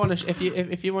 just if you want to,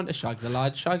 if you want to shag the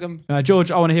lad, shag him. George,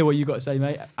 I want to hear what you got to say,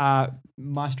 mate.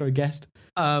 Maestro guest.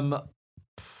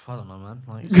 I don't know, man.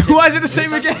 Like, Why is it the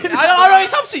same it's again? up to- I don't know.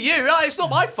 It's up to you. Like, it's not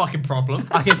my fucking problem.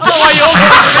 I can I don't know why you're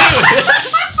going to me with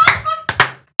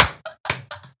it.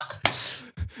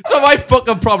 It's not my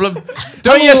fucking problem.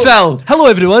 Do it yourself. Hello,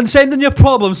 everyone. Send in your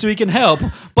problems so we can help,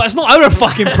 but it's not our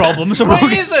fucking problem. So we're Well,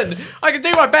 all it isn't. I can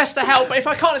do my best to help, but if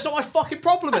I can't, it's not my fucking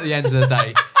problem at the end of the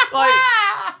day. Like,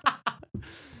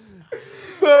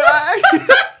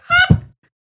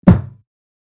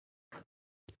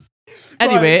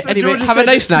 Anyway, so George have a said-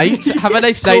 nice night. Have a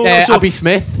nice night, so- Abby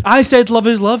Smith. I said love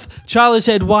is love. Charlie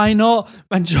said why not,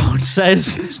 and George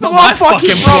says it's not my my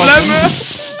fucking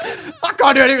problem. I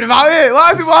can't do anything about it.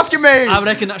 Why are people asking me? I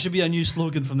reckon that should be a new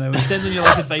slogan from now on. Send in your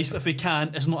life advice, but if we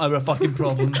can't, it's not our fucking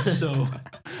problem. So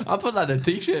I'll put that in a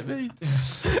t-shirt, mate.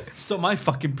 it's not my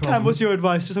fucking problem. Cam, what's your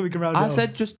advice, just so we can round it I off?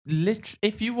 said just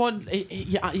if you want,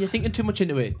 you're thinking too much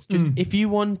into it. Just if you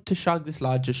want to shag this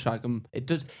lad, just shag him. It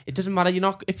doesn't matter. You're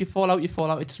not. If you fall out, you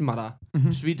fall out. It doesn't matter.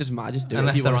 Just really doesn't matter. Just do it.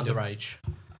 unless if you they're wanna do it. underage.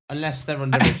 Unless they're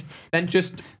underage, then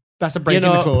just That's a break you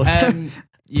know, in the clause.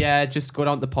 yeah, just go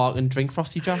down to the park and drink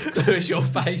Frosty Jacks. It's your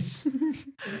face.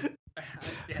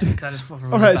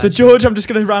 All right, so George, I'm just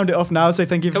going to round it off now. Say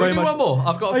thank you Can we very do much. one more?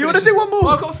 I've got. Oh, you wanna do one more?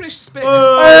 Well, I've got to finish this bit.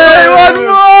 Hey, one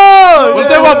more! We'll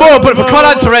do one more, but if we can't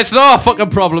answer it, it's not our fucking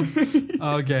problem.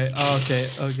 Okay.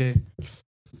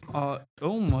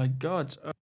 Oh my god.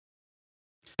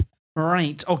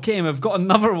 Right, okay, we've got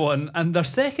another one, and their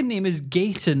second name is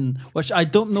Gayton, which I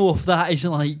don't know if that is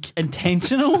like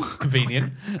intentional.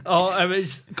 Convenient.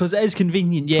 It's because it is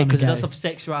convenient, yeah, Tommy because Gay. that's a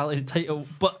sexuality title.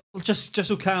 But just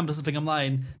so Cam doesn't think I'm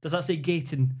lying, does that say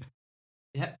Gayton?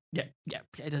 Yeah. Yeah,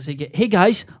 it does say Gayton. Hey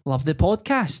guys, love the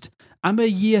podcast. I'm a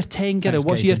year 10 girl. Thanks,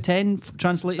 What's year Gayton. 10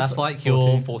 translated? That's like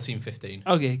your 14, 15.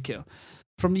 Okay, cool.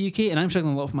 From the UK, and I'm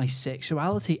struggling a lot with my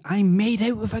sexuality. I made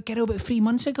out with a girl about 3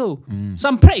 months ago, so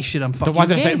I'm pretty sure I'm fucking Why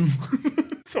did I gay. say?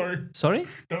 Sorry. Sorry?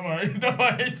 Don't worry. Don't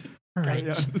worry.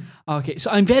 Right. Okay,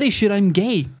 so I'm very sure I'm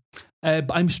gay.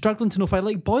 But I'm struggling to know if I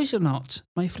like boys or not.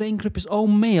 My friend group is all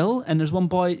male, and there's one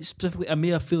boy specifically I may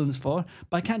have feelings for,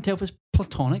 but I can't tell if it's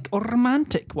platonic or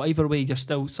romantic. Whatever way, you're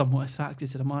still somewhat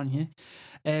attracted to the man,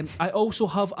 yeah? I also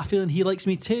have a feeling he likes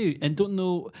me too, and don't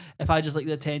know if I just like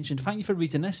the attention. Thank you for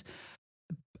reading this.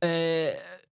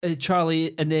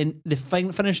 Charlie, and then they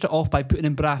finished it off by putting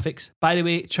in graphics. By the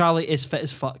way, Charlie is fit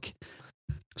as fuck.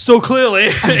 So clearly,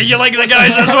 you like the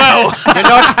guys as well. You're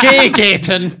not gay,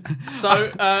 Gaten.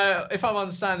 So, if I'm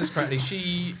understanding this correctly,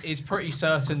 she is pretty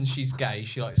certain she's gay.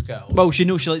 She likes girls. Well, she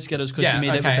knows she likes girls because she made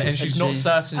everything. And she's not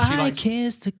certain she likes. I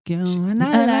kissed a girl and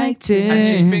I liked it.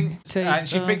 And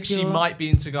she thinks she might be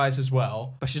into guys as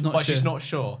well, but she's not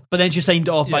sure. But then she signed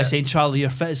it off by saying, "Charlie, you're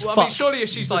fit as fuck." I mean, surely if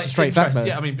she's like straight fact,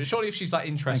 interested, but surely if she's like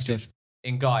interested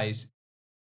in guys,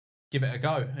 give it a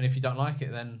go. And if you don't like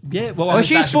it, then well,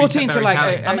 she's 14, so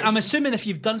like I'm assuming if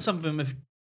you've done something with,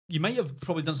 you might have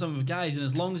probably done something with guys, and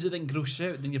as long as it didn't gross you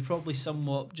out, then you're probably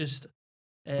somewhat just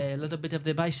a little bit of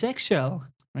the bisexual.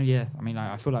 Yeah, I mean,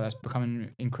 I feel like that's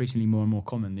becoming increasingly more and more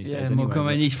common these days. More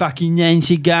common. These fucking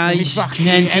Nancy guys,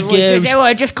 Nancy girls.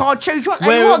 I just can't choose what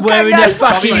they want. Wearing their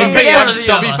fucking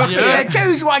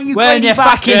choose one. You wearing their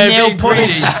fucking nail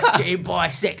polish. Getting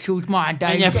bisexuals, my day.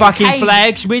 And their fucking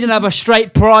flags. We didn't have a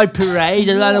straight pride parade.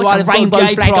 I don't know why they've got a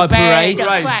gay pride parade.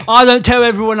 I don't tell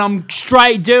everyone I'm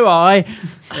straight, do I?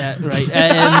 Yeah,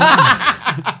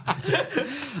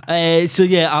 right. So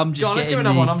yeah, I'm just. Go on, let's give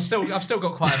another one. I've still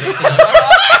got quite a bit to know.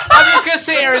 I'm just gonna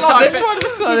sit here and type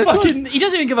this one. He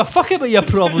doesn't even give a fuck about your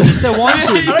problems. He still wants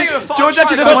you. George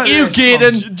actually doesn't want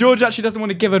George actually doesn't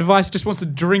want to give advice. Just wants to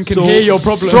drink and hear your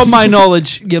problems. From my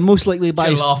knowledge, you're most likely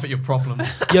laugh at your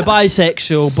problems. You're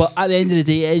bisexual, but at the end of the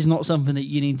day, it is not something that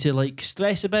you need to like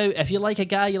stress about. If you like a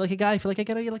guy, you like a guy. If you like a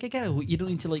girl, you like a girl. You don't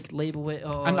need to like label it.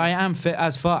 And I am fit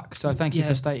as fuck. So thank you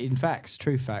for stating facts.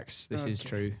 True facts. This is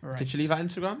true. Right. Did she leave her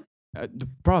Instagram?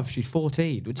 Bruv, she's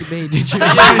 14. What do you mean? Did she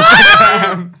Mate,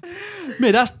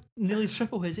 that's nearly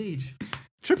triple his age.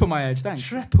 Triple my age, thanks.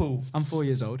 Triple. I'm 4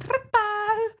 years old.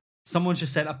 Someone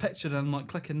just sent a picture and I'm not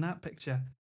clicking that picture.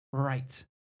 Right.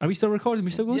 Are we still recording?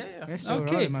 We still going? Yeah.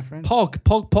 Okay, my friend. Pog.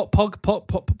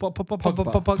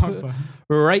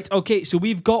 Right. Okay, so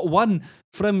we've got one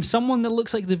from someone that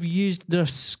looks like they've used their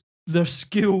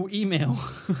school email.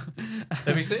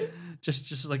 Let me see.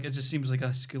 Just like it just seems like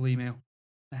a school email.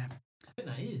 I think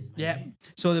that is. Yeah.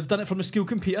 So they've done it from the school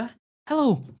computer.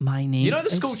 Hello, my name. You know the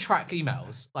school track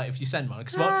emails, like if you send one,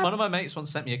 because one of my mates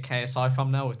once sent me a KSI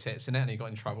thumbnail with tits in it, and he got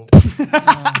in trouble.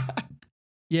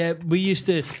 Yeah, we used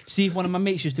to see if one of my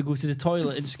mates used to go to the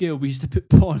toilet in school. We used to put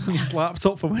porn on his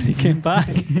laptop for when he came back.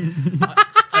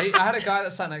 I had a guy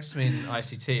that sat next to me in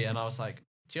ICT, and I was like,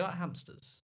 "Do you like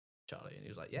hamsters, Charlie?" And he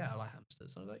was like, "Yeah, I like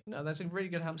hamsters." I was like, "No, there's a really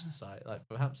good hamster site, like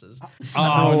for hamsters."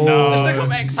 Oh no! Just look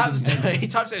up X hamster. He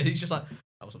types it, and he's just like,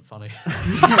 "That wasn't funny."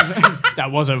 That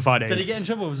wasn't funny. Did he get in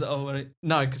trouble? Was it right?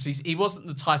 No, because he wasn't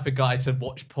the type of guy to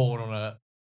watch porn on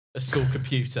a school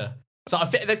computer. So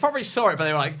they probably saw it, but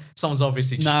they were like, "Someone's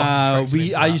obviously just fucking tricked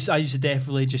me." I used to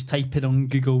definitely just type it on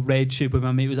Google RedTube when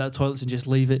my mate was at the toilets and just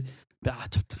leave it. But I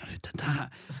don't know who did that.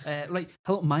 Right,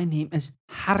 hello, my name is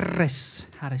Harris.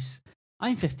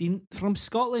 I'm 15 from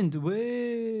Scotland.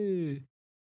 Woo!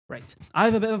 Right, I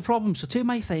have a bit of a problem. So two of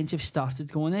my friends have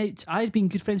started going out. I'd been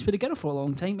good friends with a girl for a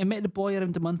long time and met the boy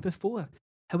around a month before.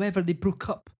 However, they broke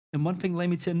up, and one thing led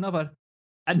me to another.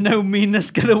 And now me and this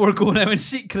girl were going out in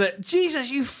secret. Jesus,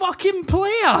 you fucking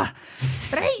player!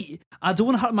 Right, I don't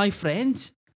want to hurt my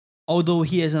friend, although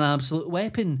he is an absolute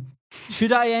weapon.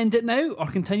 Should I end it now or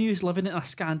continue living in a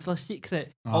scandalous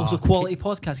secret? Also, quality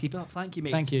podcast. Keep it up. Thank you,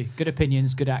 mate. Thank you. Good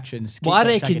opinions, good actions. Well, I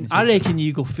reckon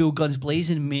you go full guns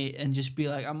blazing, mate, and just be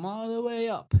like, "I'm all the way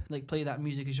up." Like play that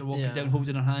music as you're walking down,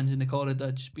 holding her hands in the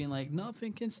corridor, just being like,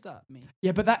 "Nothing can stop me."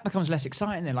 Yeah, but that becomes less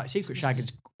exciting then. Like secret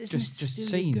shagging's just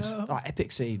scenes, like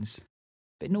epic scenes.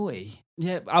 Bit naughty.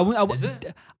 Yeah, Is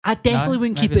it? I definitely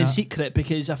wouldn't keep it in not. secret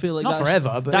because I feel like Not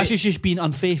forever, but that's just being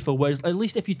unfaithful. Whereas at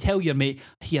least if you tell your mate,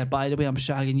 "Here, by the way, I'm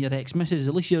shagging your ex-missus,"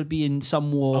 at least you're being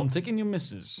somewhat. I'm taking your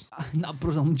missus. No,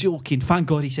 bro, I'm joking. Thank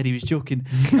God he said he was joking.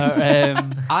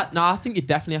 I think you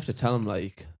definitely have to tell him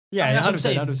like. Yeah, that's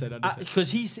what I'm 100%.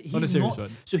 Because he's On a serious not,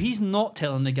 one. so he's not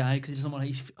telling the guy because he doesn't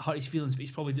want to hurt his feelings, but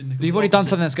he's probably doing the. But you've already done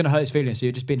something that's going to hurt his feelings, so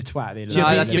you're just being a twat at the end of the No,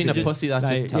 day. that's being a pussy. That's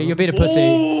just tell you're him. being a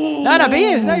pussy. No, but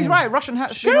he is. No, he's right. Russian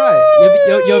hat's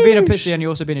right. You're being a pussy and you're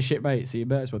also being a shit mate, so you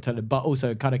might as well tell him. But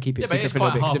also kind of keep it secret for a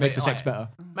little bit because it makes the sex better.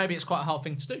 Maybe it's quite a hard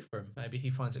thing to do for him. Maybe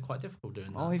he finds it quite difficult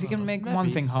doing that. Oh, if you can make one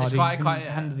thing hard, it's you quite can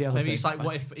handle the other maybe thing. it's like,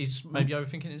 what if he's maybe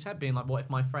overthinking in his head, being like, what if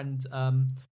my friend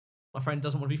my friend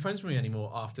doesn't want to be friends with me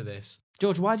anymore after this.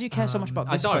 George, why do you care so much about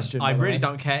this question? I by the really way?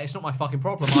 don't care. It's not my fucking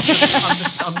problem.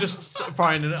 I'm just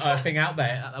throwing a thing out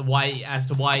there as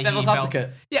to why Devil's he felt. advocate.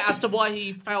 Yeah, as to why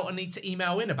he felt a need to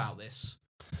email in about this.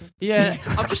 Yeah.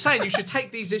 I'm just saying you should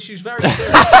take these issues very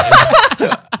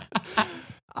seriously.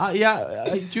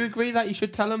 Do you agree that you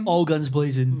should tell him? All guns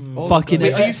blazing. All Fucking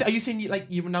guns- it. Wait, are you saying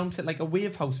you announced it like a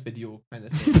Wave House video kind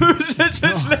of thing?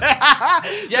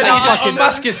 Yeah, no,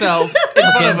 Unmask yourself in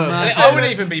front of him. I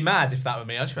wouldn't even be mad if that were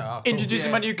me. I'd just be like, oh, cool.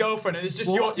 Introducing my new girlfriend, and it's just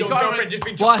Well, your gotta- girlfriend just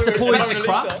being Well, I chopped through suppose- as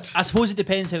Mona Lisa. I suppose it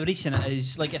depends how recent it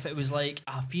is. Like if it was like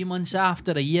a few months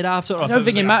after, a year after, or I if don't it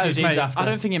think was it like a matters, few days mate. after. I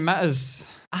don't think it matters.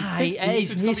 Aye, it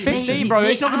is. He's 15, bro.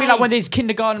 It's not gonna be like one of these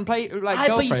kindergarten Aye, but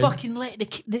girlfriends. you fucking let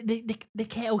the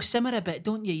kettle simmer a bit,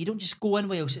 don't you? You don't just go in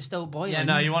whilst it's still boiling. Yeah,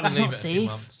 no, you want to That's leave not it a few safe.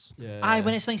 months. Aye,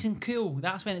 when it's nice and cool,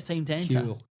 that's when it's time to enter.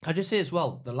 Can I just say as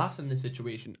well, the lass in this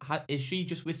situation, is she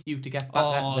just with you to get back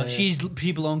Oh, at the...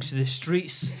 she belongs to the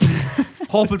streets,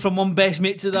 hopping from one best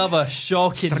mate to the other.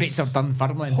 Shocking. Streets of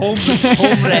Dunfermline. Home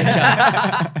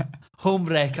wrecker. Home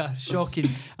wrecker. Shocking.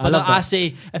 I But love I that.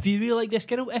 say, if you really like this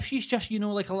girl, if she's just,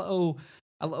 like a little,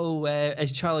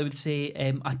 as Charlie would say,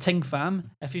 a ting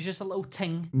fam. If she's just a little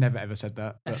ting, Never ever said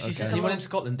that. If but she's okay. just Anyone in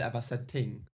Scotland ever said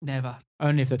ting? never.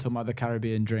 Only if they're talking about the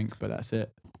Caribbean drink, but that's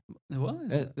it. What?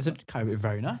 It's a Caribbean,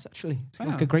 very nice actually. It's Wow.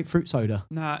 like a grapefruit soda.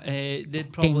 Nah,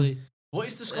 they'd probably What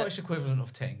is the Scottish equivalent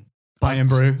of ting? Iron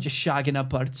brew. just shagging a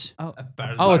bird. A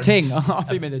bird. Oh, a ting. Birds. I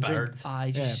thought you meant the A drink. bird. I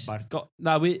Yeah, just bird. got.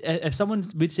 Nah, if someone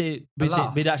would say,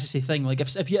 laugh. we'd actually say thing. Like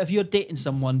if you're dating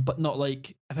someone, but not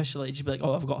like officially, you'd just be like,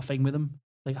 oh, I've got a thing with them.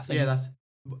 Like a thing. Yeah, that's...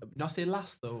 Not say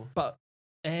lass, though. But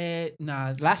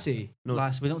nah, Lassie. No.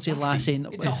 lass. We don't say lassie.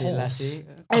 It's a horse. Lassie.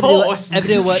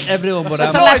 Everyone would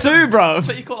That's a have. lasso, bro. That's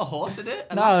what you call a horse, isn't it?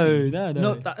 A lassie? No.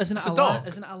 No, that isn't It's it a a dog.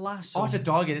 Isn't it a lasso? Oh, it's a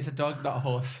dog. It's a dog, not a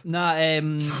horse. Nah,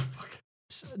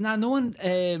 nah, no one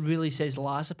really says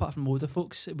lass apart from older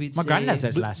folks. We'd My say, granddad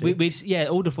says lassie. Yeah,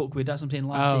 older folk would. That's what I'm saying,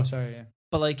 lassie. Oh, sorry. Yeah.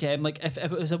 But like if it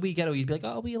was a wee girl, you'd be like,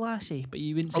 oh, a wee lassie. But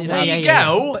you wouldn't say A that. wee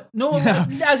girl? But no,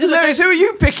 as in like Lewis, who are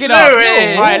you picking up?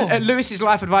 Lewis! Right, Lewis's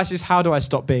life advice is: how do I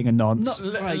stop being a nonce?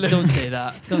 right, don't say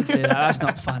that. Don't say that. That's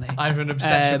not funny. I have an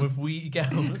obsession Um, with wee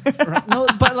girls. Right, no,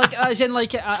 but like as in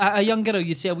like a young girl,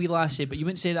 you'd say a wee lassie, but you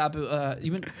wouldn't say that about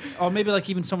you wouldn't, or maybe like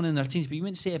even someone in their teens, but you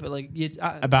wouldn't say it about like you'd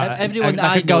About everyone like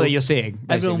I a girl know, that you're seeing. everyone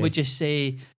basically. would just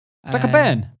say It's like a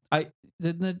bairn.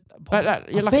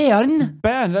 You're like bairn.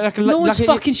 bairn. Like a, No like one's a,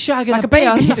 fucking shagging like a a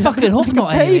baby. bairn. I fucking hope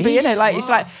not. baby, anyways. innit? Like it's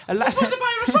like a lassie.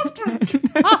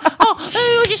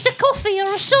 Oh, just a coffee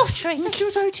or a soft drink. He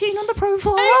was 18 on the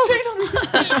profile.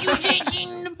 He was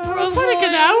 18 the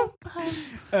profile.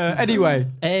 Anyway,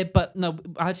 But no,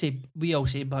 I'd say we all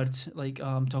say bird. Like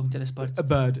I'm talking to this bird. a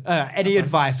bird. Any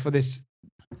advice for this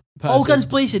person? All guns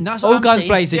blazing. That's what All I'm guns saying.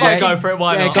 blazing. Yeah, Yeah, go for it.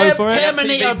 Why yeah, not? go for it.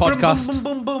 Terminator FTV boom, podcast. boom, boom,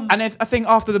 boom, boom. And I think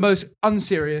after the most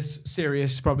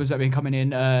serious problems that have been coming in,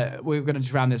 we're going to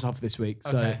just round this off this week.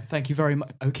 So Okay. thank you very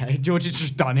much. Okay, George is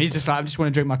just done. He's just like, I just want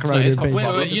to drink my Corona it's in not- peace.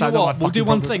 wait, Wait, It's you like, know not what? my We'll do fucking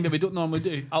one problem. thing that we don't normally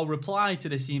do. I'll reply to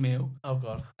this email, Oh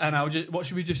god. and I'll just. What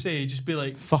should we just say? Just be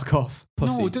like, Fuck off.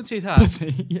 no, don't say that.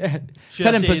 Pussy. Yeah. Should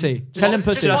Tell I him say- pussy. Tell him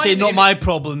pussy. Should I say Fine, not if- my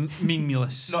problem,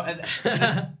 Memeulous?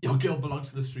 Not your girl belongs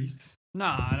to the streets.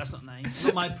 Nah, that's not nice.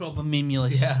 Not my problem,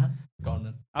 Memeulous. Yeah. Go on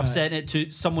then. I've sent it to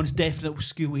someone's definite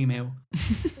school email.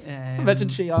 Imagine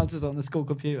she answers on the school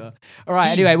computer. All right.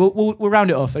 Anyway, we'll round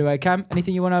it off. Anyway, Cam,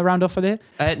 anything you want to round off for there?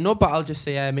 No, but I'll just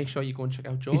say make sure you go and check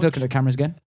out George. He's looking at the cameras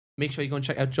again. Make sure you go and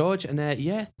check out George. And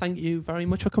yeah, thank you very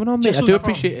much for coming on, mate. Just I so do no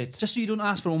appreciate it. Just so you don't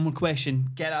ask for one more question,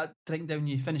 get that drink down.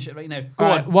 You finish it right now. Go All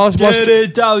right, on. whilst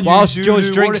it down. Whilst you George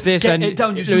Zulu drinks warrior. this Get and it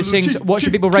down, you Lewis Zulu. sings, what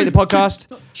should people rate the podcast?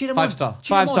 Cheer him 5 on. star.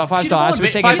 Cheer him 5 on. star, 5 Cheer him star. on. As we're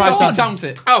singing, 5 5 star. star. Count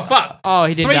it. Oh fuck. Oh,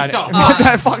 he didn't. 3 down it.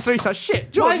 star. Fuck 3 star. Shit. Why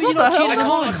George, have you what not the hell? cheered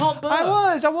him on? I can't burp.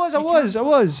 I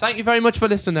was. Thank you very much for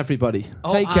listening, everybody.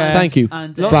 Oh, Take and- care. Thank you.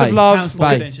 And, Lots Bye. of love. Hans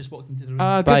Bye. Bockbench just walked into the room.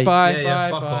 Goodbye. Yeah,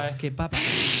 yeah, Bye. fuck Bye. off. Okay, bye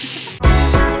bye.